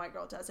okay when a white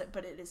girl does it,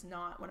 but it is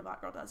not when a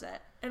black girl does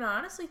it. And I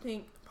honestly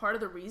think part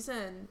of the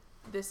reason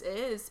this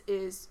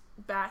is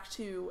back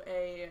to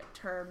a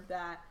term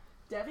that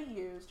Debbie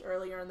used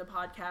earlier in the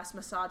podcast,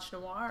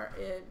 misogynoir.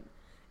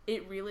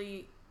 It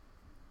really,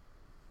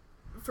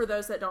 for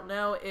those that don't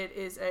know, it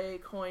is a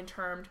coin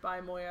termed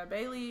by Moya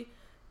Bailey,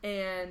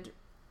 and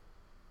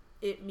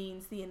it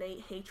means the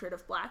innate hatred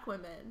of black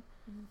women.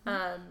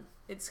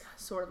 It's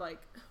sort of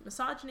like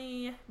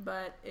misogyny,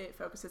 but it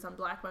focuses on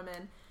black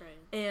women.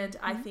 And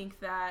I think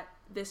that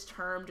this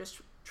term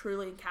just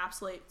truly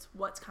encapsulates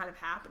what's kind of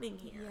happening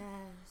here,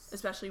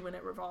 especially when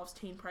it revolves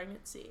teen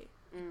pregnancy.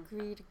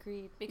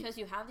 Agreed. Because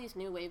you have these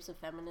new waves of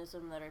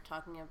feminism that are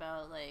talking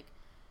about like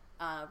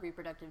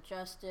reproductive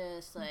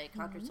justice, like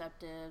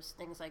contraceptives,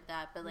 things like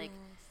that, but like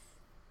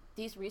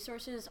these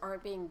resources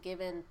aren't being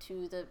given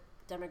to the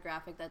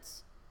demographic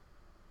that's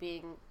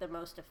being the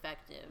most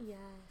effective.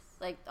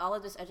 Like, all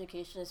of this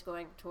education is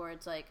going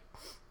towards like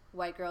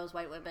white girls,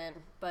 white women,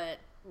 but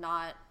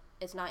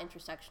it's not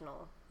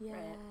intersectional.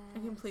 Right? I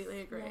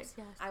completely agree.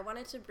 I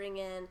wanted to bring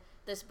in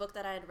this book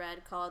that I had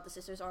read called The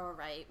Sisters Are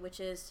Alright, which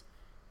is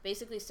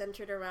basically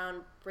centered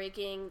around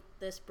breaking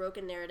this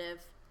broken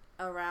narrative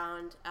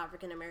around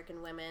African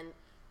American women,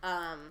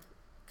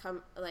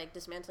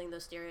 dismantling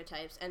those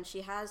stereotypes. And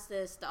she has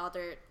this, the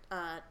author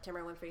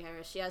Tamara Winfrey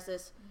Harris, she has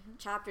this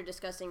chapter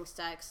discussing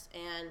sex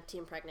and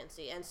teen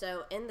pregnancy. And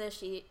so in this,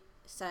 she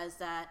says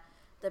that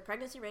the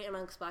pregnancy rate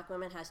amongst black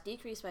women has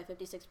decreased by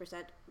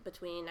 56%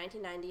 between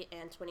 1990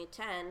 and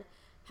 2010.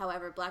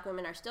 However, black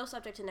women are still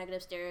subject to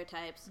negative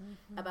stereotypes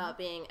about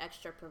being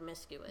extra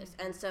promiscuous.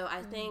 And so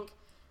I think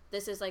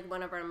this is like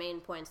one of our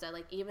main points, that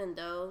like even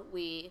though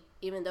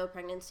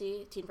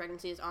teen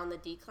pregnancy is on the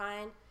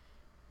decline,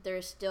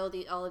 there's still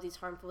all of these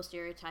harmful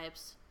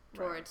stereotypes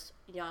towards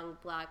young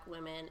black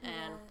women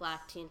and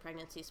black teen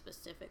pregnancy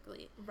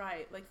specifically.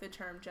 Right, like the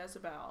term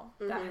Jezebel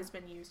that has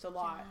been used a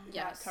lot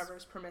that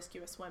covers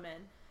promiscuous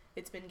women.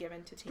 It's been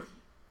given to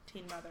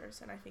teen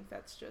mothers, and I think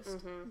that's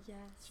just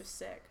it's just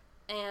sick.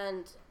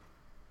 And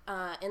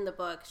in the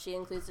book, she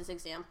includes this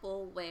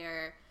example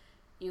where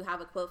you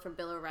have a quote from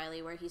Bill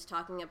O'Reilly where he's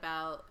talking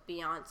about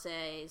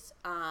Beyonce's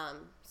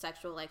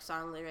sexual like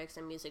song lyrics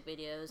and music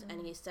videos,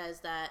 and he says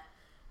that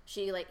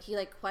he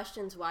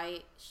questions why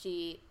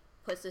she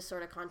puts this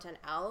sort of content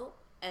out,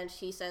 and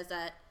she says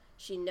that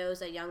she knows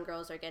that young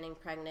girls are getting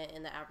pregnant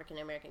in the African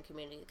American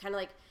community. Kind of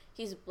like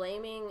he's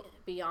blaming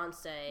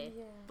Beyonce,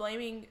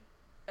 blaming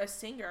a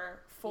singer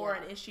for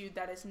an issue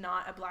that is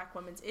not a black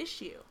woman's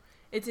issue.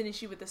 It's an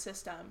issue with the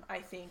system, I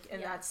think,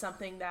 and that's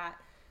something that,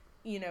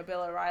 you know,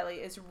 Bill O'Reilly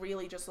is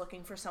really just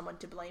looking for someone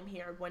to blame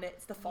here when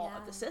it's the fault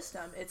of the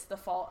system. It's the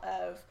fault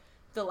of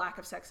the lack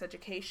of sex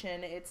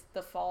education. It's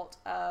the fault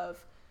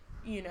of,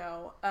 you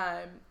know,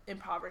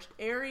 impoverished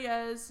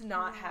areas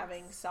not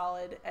having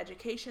solid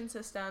education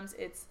systems.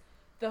 It's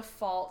the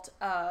fault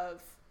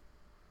of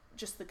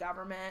just the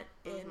government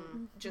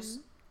and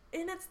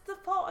and it's the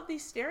fault of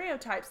these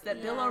stereotypes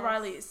that Bill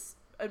O'Reilly is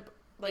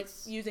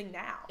using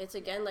now. It's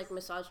again like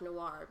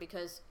misogynoir,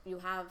 because you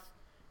have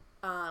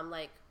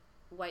like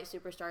white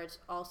superstars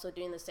also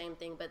doing the same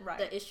thing, but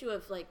the issue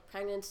of like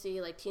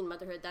pregnancy, like teen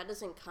motherhood, that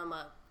doesn't come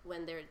up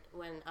when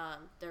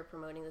they're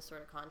promoting this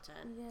sort of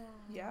content.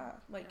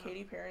 Like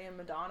Katy Perry and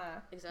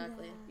Madonna.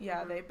 Exactly.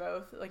 They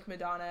both, like,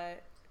 Madonna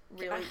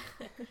really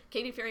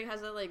Katy Perry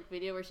has that like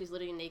video where she's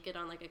literally naked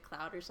on like a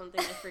cloud or something.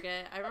 I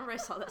forget. I remember I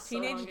saw that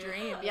Teenage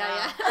Dream.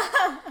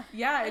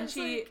 Yeah, and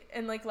she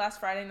and like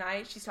last Friday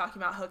night she's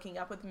talking about hooking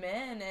up with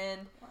men,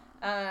 and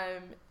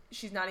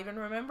she's not even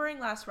remembering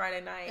last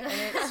Friday night, and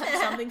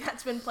it's something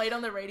that's been played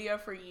on the radio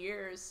for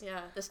years.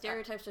 The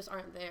stereotypes just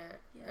aren't there.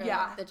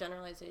 The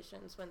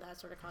generalizations when that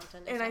sort of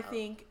content is and out. I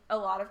think a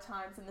lot of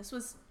times, and this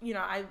was, you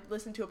know, I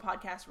listened to a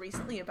podcast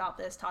recently about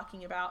this,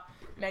 talking about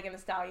Megan Thee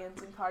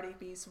Stallion's and Cardi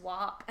B's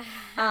WAP,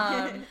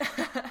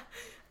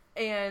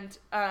 and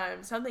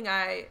something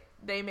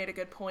they made a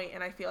good point,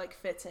 and I feel like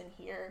fits in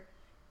here,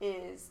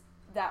 is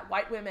that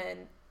white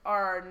women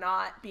are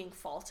not being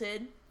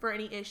faulted for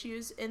any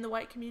issues in the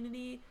white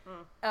community,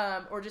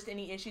 or just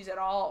any issues at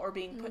all, or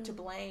being put to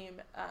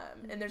blame.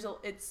 And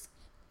it's,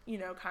 you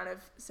know, kind of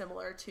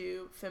similar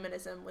to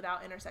feminism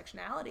without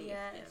intersectionality.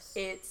 Yes.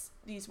 It's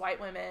these white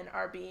women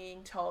are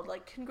being told,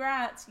 like,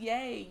 congrats,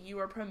 yay, you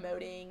are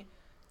promoting,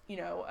 you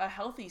know, a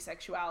healthy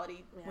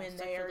sexuality when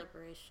they are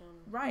liberation.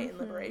 And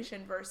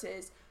liberation,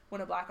 versus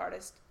when a black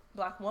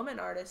woman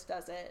artist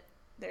does it,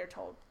 they're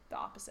told the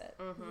opposite.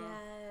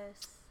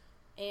 Yes.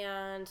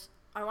 And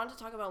I want to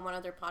talk about one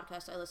other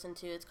podcast I listened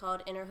to. It's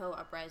called Inner Ho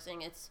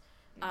Uprising. It's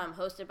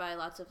hosted by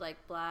lots of like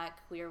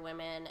black queer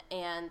women,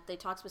 and they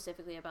talk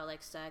specifically about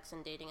like sex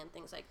and dating and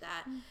things like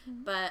that.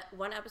 But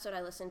one episode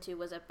I listened to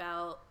was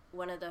about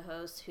one of the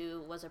hosts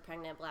who was a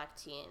pregnant black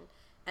teen,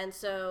 and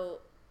so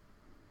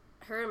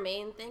her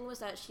main thing was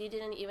that she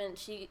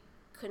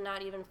could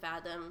not even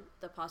fathom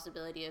the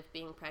possibility of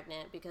being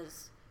pregnant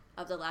because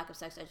of the lack of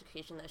sex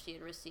education that she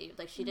had received.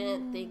 Like, she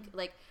didn't think,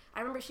 like, I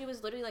remember she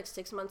was literally like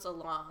 6 months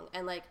along,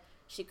 and like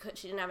she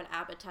didn't have an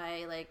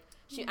appetite. Like,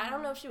 I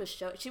don't know if she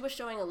was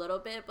showing a little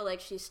bit, but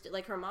like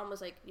like her mom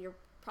was like, you're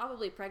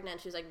probably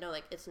pregnant. She was like, no,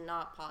 like, it's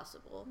not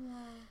possible.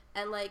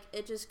 And like,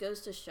 it just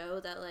goes to show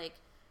that like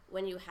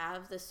when you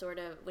have these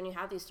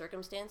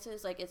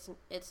circumstances, like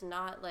it's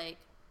not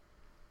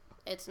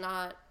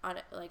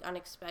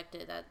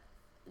unexpected that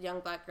young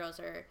black girls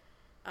are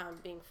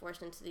being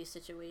forced into these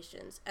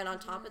situations. And on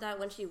top of that,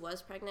 when she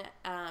was pregnant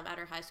at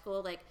her high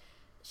school, like,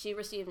 she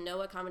received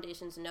no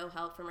accommodations, no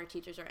help from her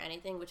teachers or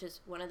anything, which is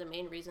one of the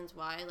main reasons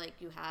why like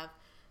you have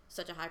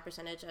such a high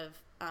percentage of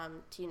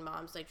teen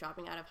moms like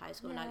dropping out of high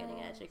school and not getting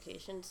an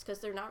education, because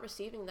they're not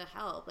receiving the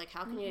help. Like,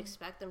 how can you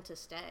expect them to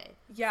stay?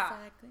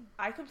 Exactly.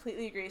 I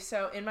completely agree.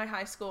 So in my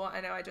high school,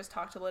 I know I just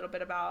talked a little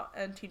bit about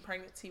teen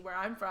pregnancy where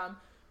I'm from,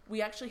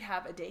 we actually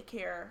have a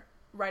daycare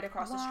right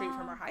across the street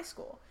from our high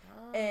school.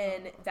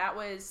 And that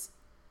was,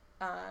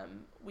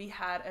 we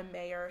had a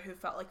mayor who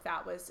felt like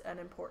that was an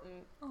important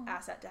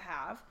asset to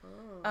have.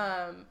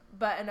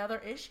 But another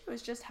issue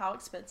is just how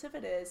expensive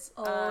it is.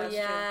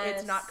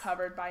 It's not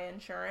covered by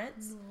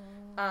insurance.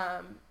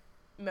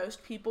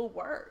 Most people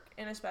work,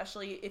 and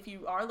especially if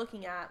you are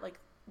looking at like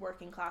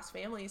working class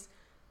families,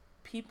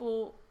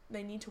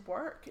 they need to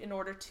work in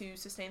order to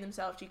sustain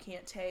themselves. You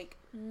can't take,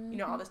 you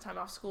know, all this time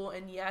off school.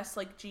 And yes,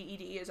 like,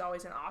 GED is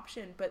always an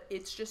option, but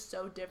it's just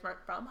so different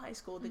from high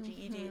school. The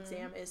GED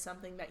exam is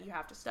something that you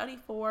have to study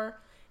for.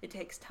 It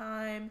takes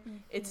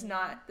time. It's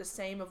not the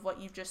same of what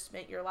you've just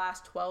spent your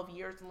last 12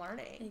 years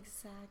learning.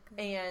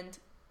 Exactly. And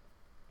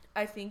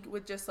I think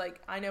with just like,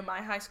 I know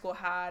my high school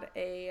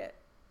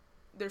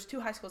there's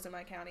 2 high schools in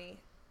my county,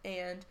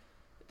 and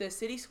the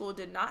city school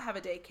did not have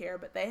a daycare,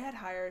 but they had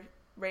higher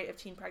rate of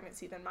teen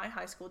pregnancy than my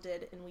high school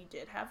did, and we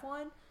did have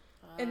one,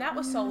 and that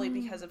was solely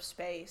because of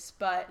space.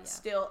 But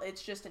still,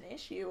 it's just an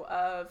issue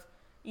of,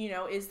 you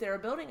know, is there a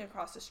building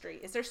across the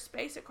street? Is there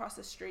space across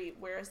the street?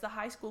 Where is the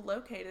high school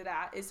located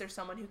at? Is there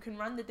someone who can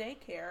run the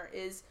daycare?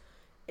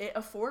 it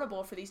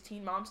affordable for these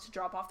teen moms to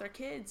drop off their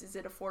kids? Is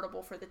it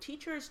affordable for the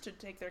teachers to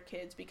take their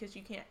kids? Because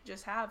you can't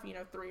just have,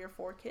 3 or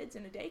 4 kids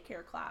in a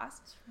daycare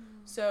class.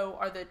 So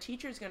are the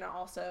teachers going to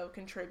also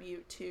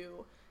contribute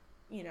to,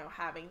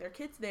 having their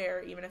kids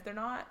there, even if they're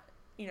not,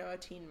 a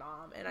teen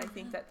mom? And I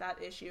think that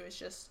issue is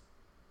just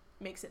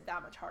makes it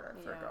that much harder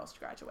for girls to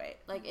graduate.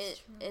 Like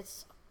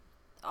it's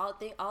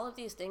all of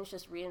these things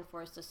just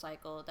reinforce the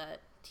cycle that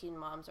teen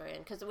moms are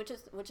in, which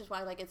is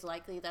why, like, it's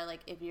likely that,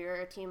 like, if you're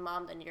a teen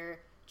mom, then your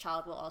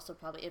child will also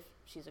probably, if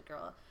she's a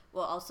girl,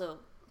 will also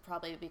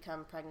probably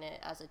become pregnant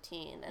as a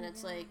teen. And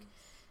it's like,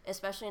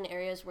 especially in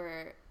areas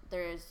where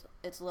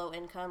it's low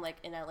income, like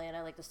in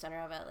Atlanta, like the center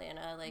of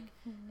Atlanta, like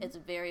it's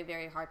very,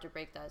 very hard to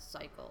break that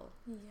cycle.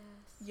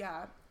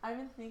 Yeah, I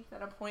even think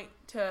that a point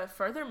to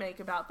further make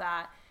about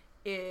that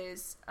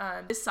is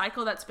this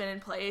cycle that's been in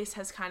place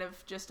has kind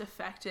of just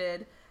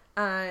affected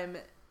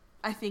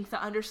I think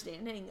the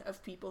understanding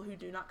of people who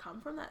do not come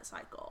from that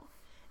cycle,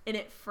 and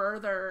it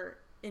further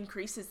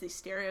increases these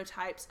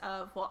stereotypes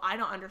of, well, I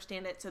don't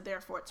understand it, so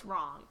therefore it's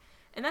wrong.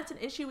 And that's an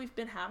issue we've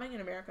been having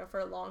in America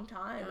for a long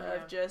time,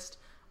 of just,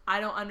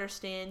 I don't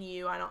understand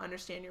you, I don't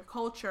understand your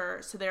culture,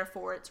 so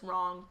therefore it's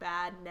wrong,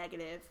 bad,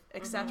 negative,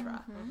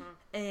 etc.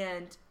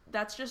 And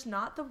that's just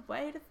not the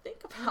way to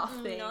think about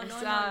things.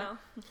 No.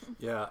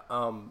 Yeah,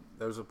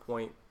 there was a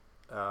point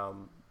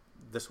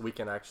this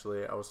weekend,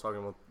 actually. I was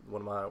talking with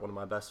one of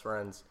my best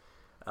friends.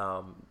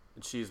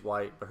 She's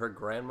white, but her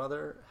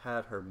grandmother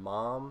had her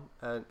mom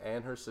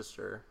and her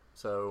sister.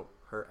 So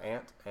her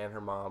aunt and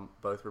her mom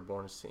both were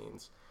born as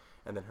teens,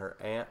 and then her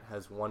aunt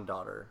has one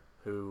daughter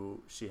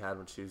who she had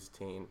when she was a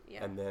teen,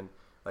 and then,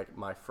 like,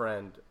 my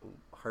friend,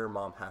 her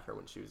mom had her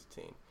when she was a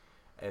teen.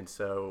 And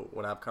so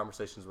when I have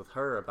conversations with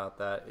her about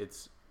that,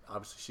 it's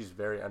obviously she's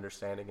very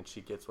understanding and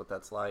she gets what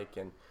that's like.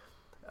 And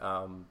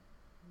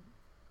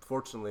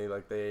fortunately,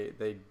 like,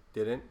 they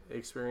didn't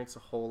experience a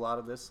whole lot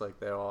of this. Like,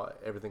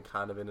 everything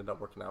kind of ended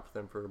up working out for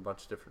them for a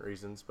bunch of different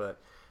reasons. But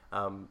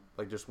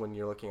like, just when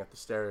you're looking at the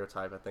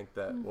stereotype, I think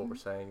that what we're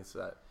saying is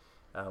that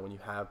when you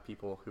have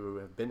people who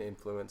have been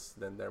influenced,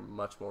 then they're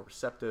much more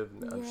receptive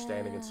and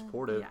understanding and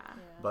supportive.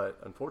 But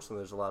unfortunately,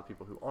 there's a lot of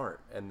people who aren't.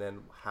 And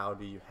then how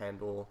do you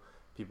handle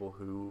people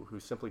who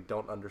simply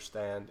don't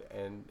understand,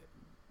 and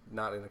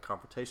not in a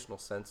confrontational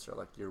sense or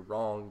like you're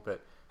wrong,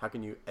 but how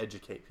can you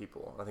educate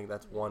people? I think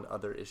that's one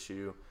other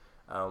issue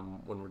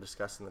when we're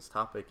discussing this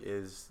topic,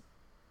 is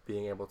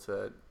being able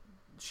to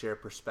share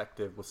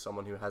perspective with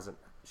someone who hasn't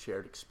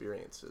shared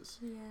experiences.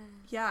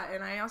 Yeah,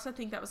 and I also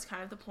think that was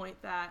kind of the point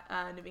that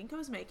Navinka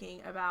was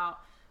making about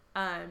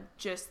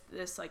just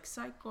this, like,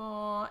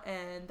 cycle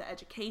and the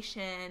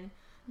education.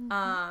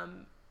 My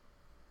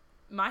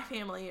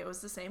family, it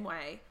was the same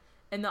way.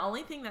 And the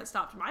only thing that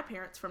stopped my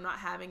parents from not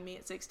having me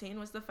at 16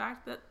 was the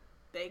fact that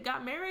they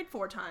got married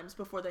 4 times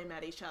before they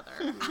met each other.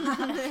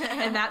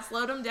 And that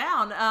slowed them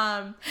down.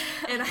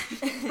 And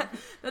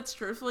that's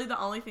truthfully the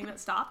only thing that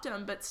stopped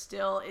them. But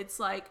still, it's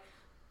like,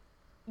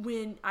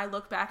 when I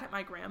look back at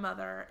my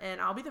grandmother, and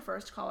I'll be the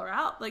first to call her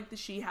out, like,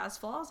 she has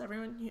flaws.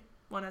 Everyone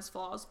has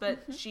flaws,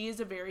 but she is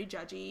a very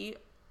judgy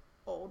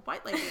old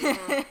white lady.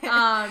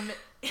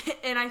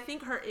 And I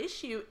think her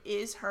issue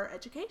is her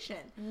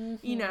education.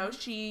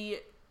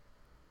 She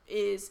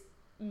is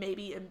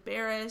maybe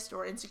embarrassed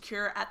or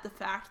insecure at the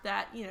fact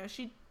that,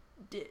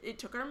 it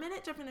took her a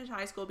minute to finish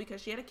high school because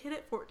she had a kid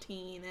at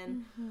 14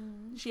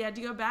 and she had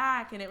to go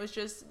back, and it was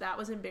just, that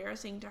was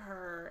embarrassing to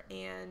her.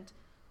 And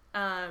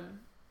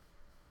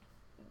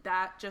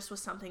that just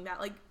was something that,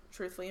 like,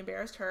 truthfully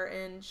embarrassed her,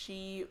 and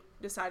she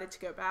decided to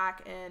go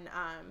back. And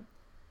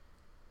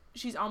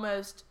she's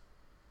almost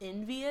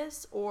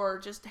envious or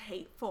just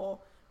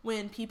hateful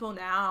when people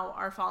now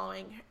are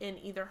following in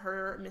either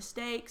her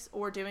mistakes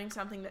or doing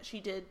something that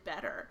she did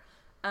better.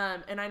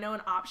 And I know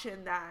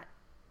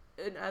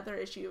another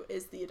issue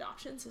is the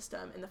adoption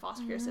system and the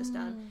foster care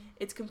system.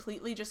 It's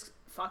completely just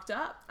fucked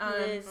up.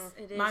 It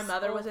is. My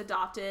mother was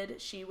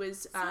adopted. She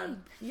was,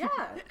 yeah.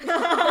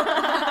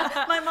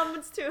 My mom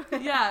was too.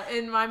 Yeah,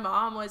 and my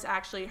mom was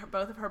actually,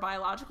 both of her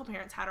biological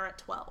parents had her at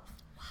 12.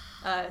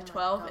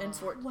 12 and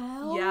 14.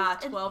 12? Yeah,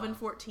 12 and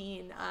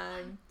 14.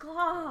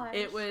 Gosh.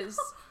 It was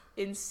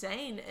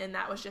insane, and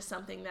that was just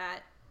something that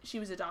she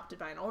was adopted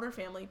by an older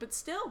family, but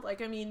still, like,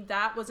 I mean,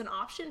 that was an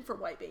option for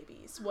white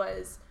babies,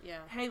 was,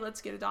 hey,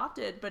 let's get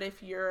adopted. But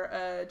if you're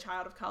a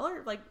child of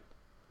color, like,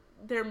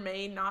 there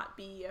may not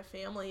be a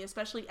family,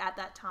 especially at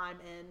that time,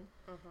 and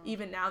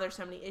even now there's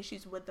so many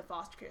issues with the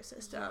foster care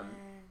system.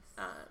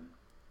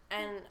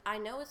 And I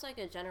know it's like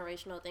a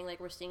generational thing, like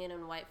we're seeing it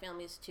in white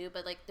families too,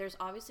 but like there's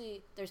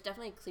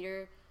definitely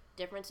clear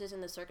differences in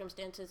the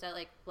circumstances that,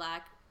 like,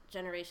 black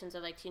generations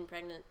of, like, teen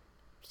pregnant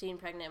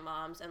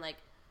moms and, like,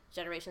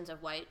 generations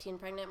of white teen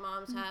pregnant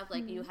moms have.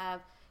 Like, you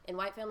have, in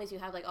white families, you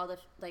have, like, all the,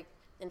 like,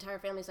 the entire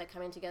families, like,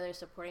 coming together,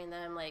 supporting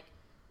them, like,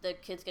 the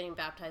kids getting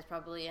baptized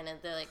probably, and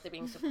they're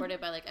being supported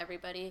by, like,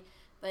 everybody.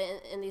 But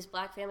in these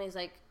black families,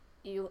 like,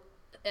 you,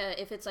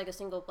 if it's, like, a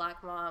single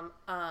black mom,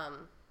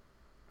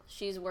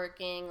 she's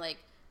working, like,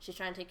 she's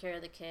trying to take care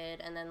of the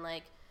kid, and then,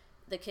 like,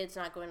 the kid's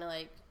not going to,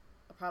 like,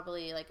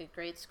 probably like a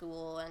great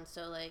school, and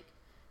so like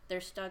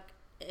they're stuck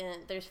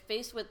in they're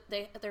faced with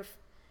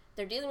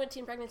they're dealing with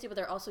teen pregnancy, but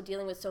they're also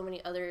dealing with so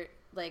many other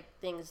like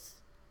things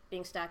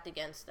being stacked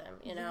against them,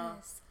 you know.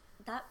 Yes.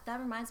 That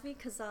reminds me,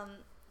 because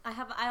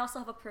I also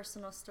have a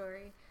personal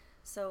story.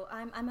 So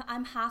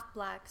I'm half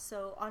black.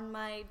 So on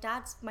my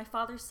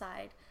father's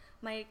side,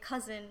 my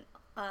cousin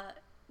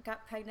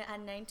got pregnant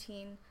at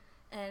 19,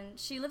 and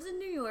she lives in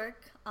New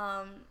York.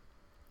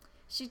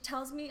 She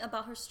tells me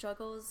about her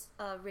struggles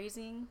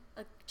raising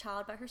a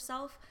child by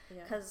herself,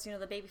 because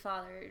the baby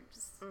father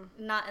just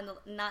not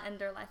in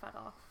their life at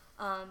all.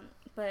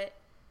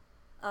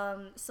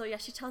 So yeah,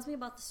 she tells me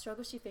about the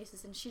struggle she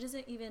faces, and she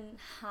doesn't even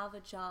have a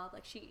job.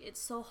 Like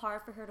it's so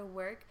hard for her to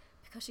work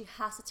because she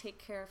has to take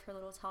care of her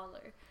little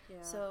toddler.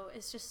 Yeah. So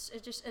it's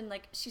just and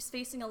like she's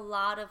facing a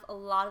lot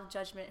of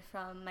judgment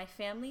from my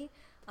family,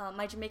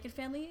 my Jamaican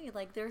family.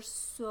 Like they're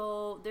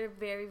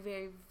very,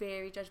 very,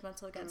 very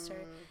judgmental against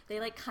her. They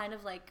like kind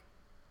of like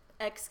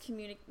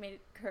excommunicate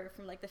her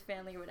from like the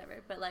family or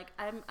whatever. But like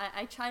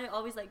I try to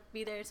always like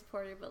be there to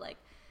support her, but like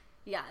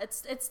yeah,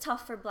 it's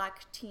tough for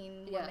black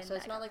teen women. Yeah, so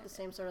it's not like the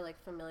same sort of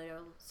like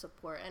familial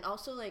support. And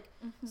also like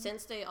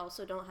since they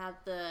also don't have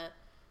the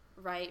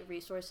right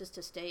resources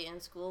to stay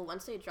in school,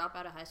 once they drop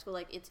out of high school,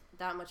 like it's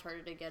that much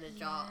harder to get a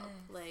job.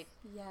 Like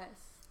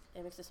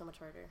it makes it so much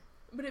harder.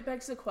 But it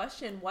begs the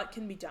question, what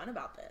can be done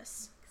about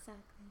this?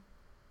 Exactly.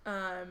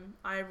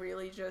 I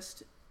really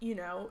just,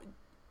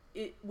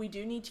 we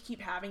do need to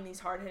keep having these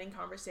hard-hitting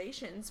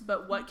conversations,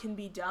 but what can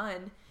be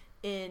done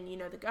in,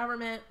 the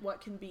government, what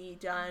can be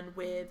done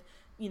with,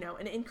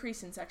 an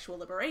increase in sexual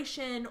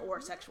liberation or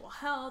sexual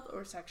health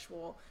or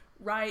sexual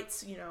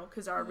rights,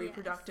 because our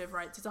reproductive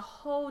rights is a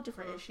whole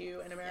different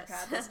issue in America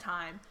at this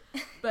time.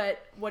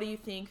 But what do you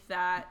think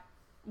that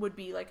would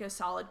be like a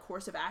solid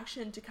course of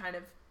action to kind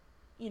of,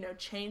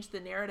 change the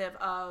narrative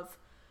of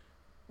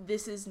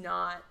this is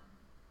not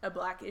a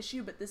black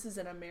issue, but this is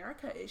an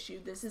America issue.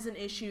 This is an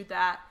issue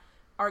that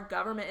our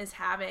government is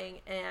having,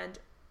 and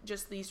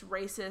just these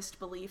racist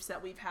beliefs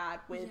that we've had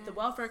with the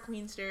welfare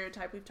queen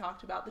stereotype we've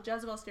talked about, the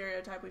Jezebel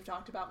stereotype we've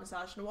talked about,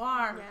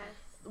 misogynoir.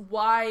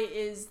 Why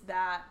is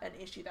that an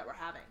issue that we're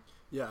having?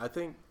 Yeah, I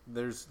think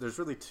there's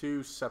really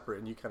two separate,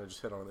 and you kind of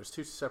just hit on it, there's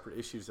two separate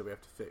issues that we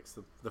have to fix.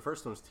 The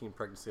first one is teen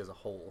pregnancy as a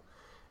whole,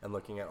 and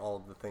looking at all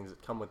of the things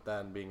that come with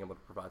that and being able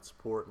to provide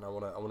support, and I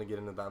want to get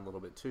into that a little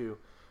bit too.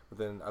 But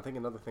then I think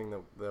another thing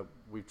that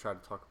we've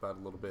tried to talk about a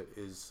little bit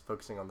is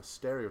focusing on the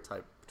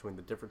stereotype between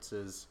the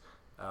differences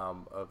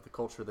of the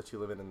culture that you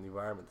live in and the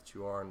environment that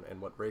you are, and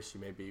what race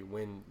you may be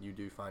when you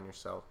do find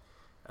yourself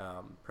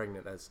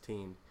pregnant as a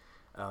teen.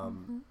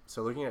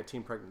 So looking at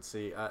teen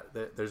pregnancy,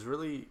 there's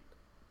really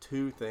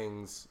two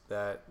things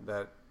that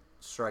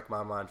strike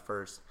my mind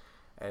first,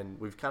 and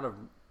we've kind of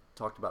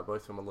talked about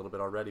both of them a little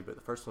bit already, but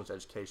the first one's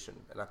education.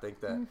 And I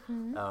think that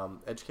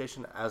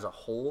education as a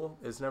whole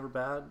is never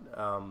bad,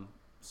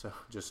 so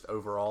just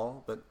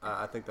overall, but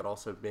I think that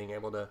also being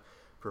able to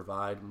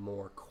provide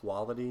more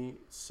quality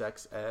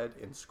sex ed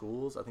in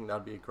schools, I think that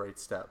would be a great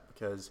step,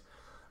 because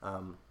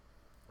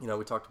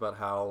we talked about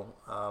how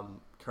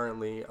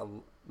currently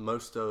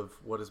most of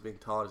what is being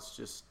taught is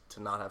just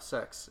to not have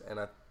sex, and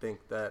I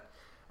think that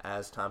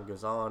as time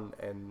goes on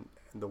and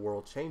the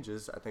world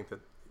changes, I think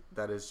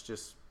that is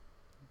just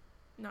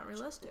not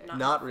realistic.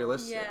 Not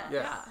realistic.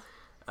 Yeah.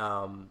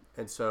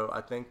 And so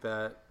I think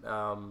that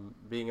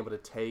being able to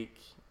take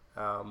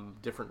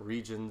different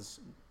regions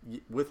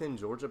within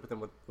Georgia, but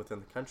then within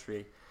the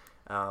country,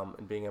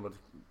 and being able to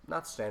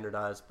not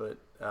standardize, but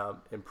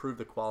improve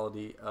the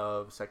quality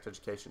of sex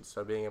education.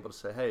 So being able to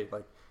say, hey,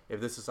 like if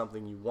this is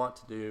something you want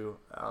to do,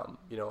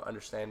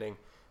 understanding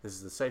this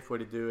is the safe way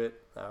to do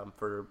it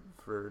for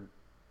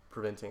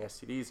preventing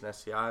STDs and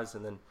STIs,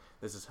 and then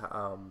this is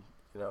how,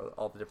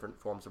 all the different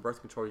forms of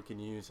birth control you can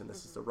use, and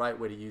this is the right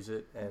way to use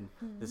it, and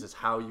this is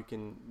how you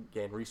can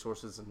gain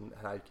resources and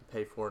how you can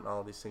pay for it, and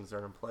all of these things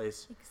are in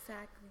place.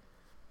 Exactly.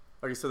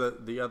 Okay, so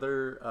the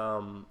other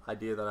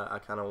idea that I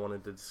kind of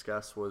wanted to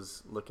discuss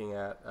was looking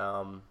at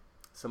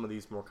some of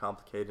these more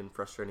complicated and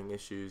frustrating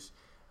issues,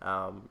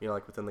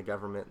 like within the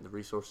government, the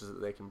resources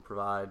that they can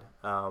provide.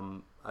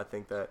 I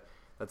think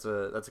that's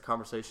a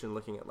conversation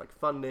looking at like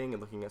funding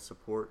and looking at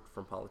support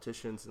from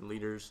politicians and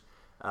leaders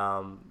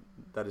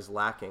that is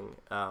lacking.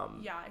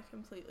 Yeah, I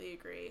completely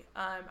agree.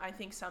 I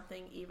think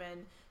something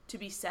even to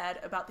be said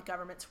about the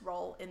government's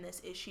role in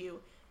this issue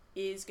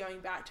is going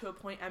back to a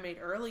point I made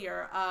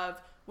earlier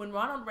of when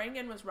Ronald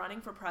Reagan was running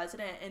for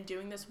president and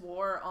doing this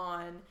war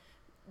on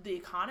the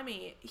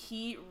economy,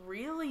 he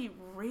really,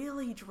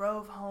 really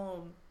drove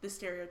home the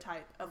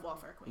stereotype of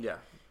welfare queen. Yeah.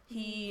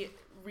 He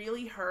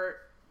really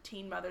hurt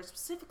teen mothers,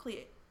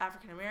 specifically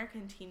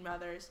African-American teen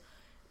mothers,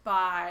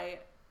 by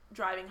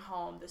driving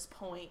home this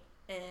point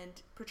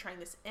and portraying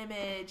this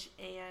image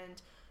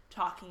and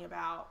talking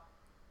about,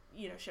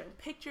 showing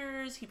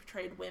pictures. He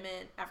portrayed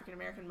women,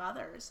 African-American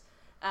mothers,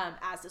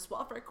 as this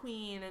welfare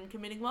queen and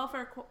committing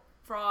welfare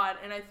fraud.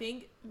 And I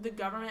think the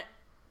government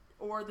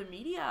or the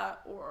media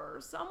or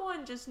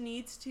someone just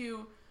needs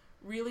to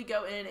really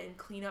go in and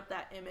clean up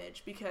that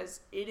image, because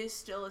it is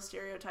still a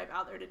stereotype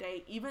out there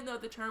today, even though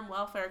the term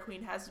welfare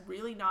queen has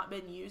really not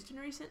been used in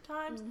recent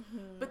times.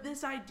 But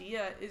this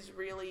idea is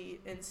really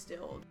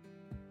instilled.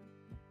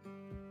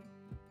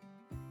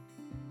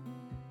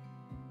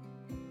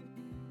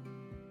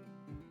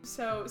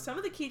 So some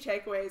of the key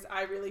takeaways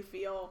I really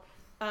feel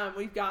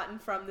we've gotten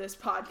from this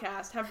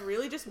podcast have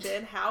really just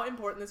been how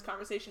important this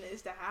conversation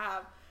is to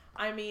have.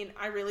 I mean,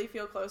 I really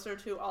feel closer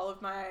to all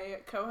of my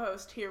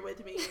co-hosts here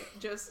with me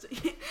just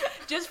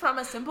from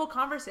a simple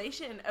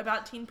conversation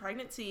about teen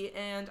pregnancy,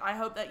 and I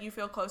hope that you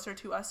feel closer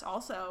to us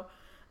also.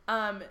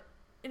 And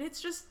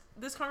it's just,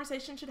 this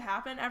conversation should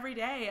happen every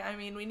day. I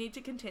mean, we need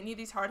to continue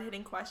these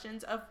hard-hitting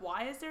questions of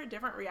why is there a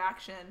different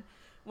reaction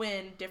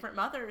when different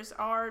mothers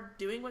are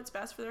doing what's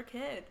best for their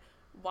kid?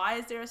 Why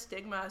is there a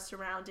stigma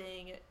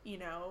surrounding,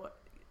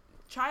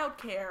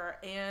 childcare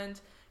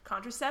and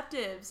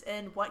contraceptives,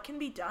 and what can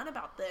be done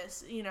about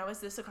this? Is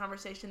this a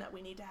conversation that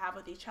we need to have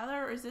with each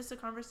other, or is this a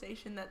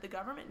conversation that the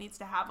government needs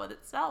to have with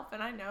itself?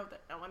 And I know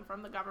that no one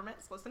from the government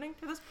is listening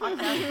to this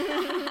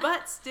podcast,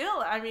 but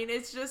still, I mean,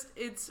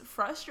 it's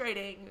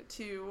frustrating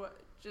to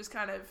just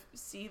kind of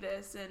see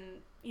this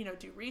and,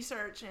 do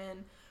research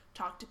and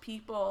talk to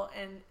people,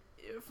 and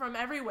from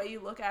every way you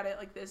look at it,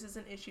 like, this is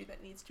an issue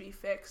that needs to be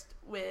fixed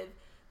with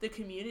the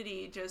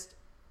community, just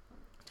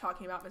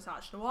talking about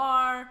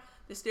misogynoir,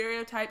 the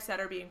stereotypes that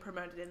are being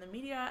promoted in the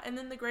media, and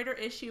then the greater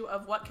issue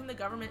of what can the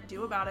government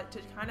do about it to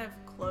kind of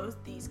close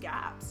these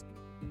gaps.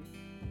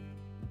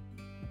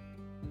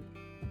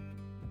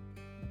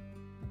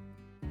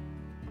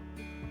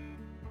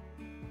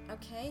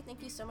 Okay,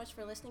 thank you so much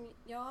for listening,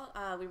 y'all.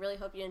 We really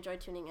hope you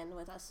enjoyed tuning in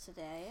with us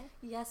today.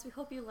 Yes, we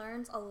hope you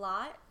learned a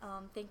lot.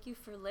 Thank you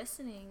for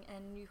listening,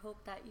 and we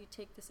hope that you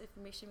take this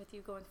information with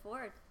you going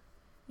forward.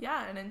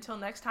 Yeah, and until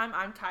next time,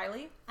 I'm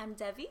Kylie. I'm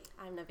Devi.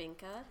 I'm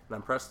Navinka. And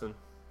I'm Preston.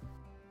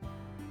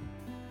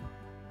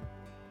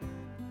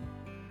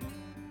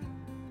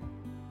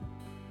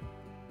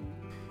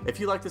 If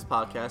you like this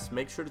podcast,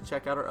 make sure to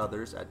check out our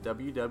others at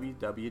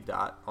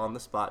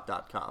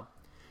www.onthespot.com.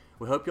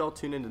 We hope you all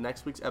tune into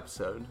next week's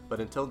episode,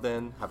 but until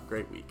then, have a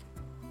great week.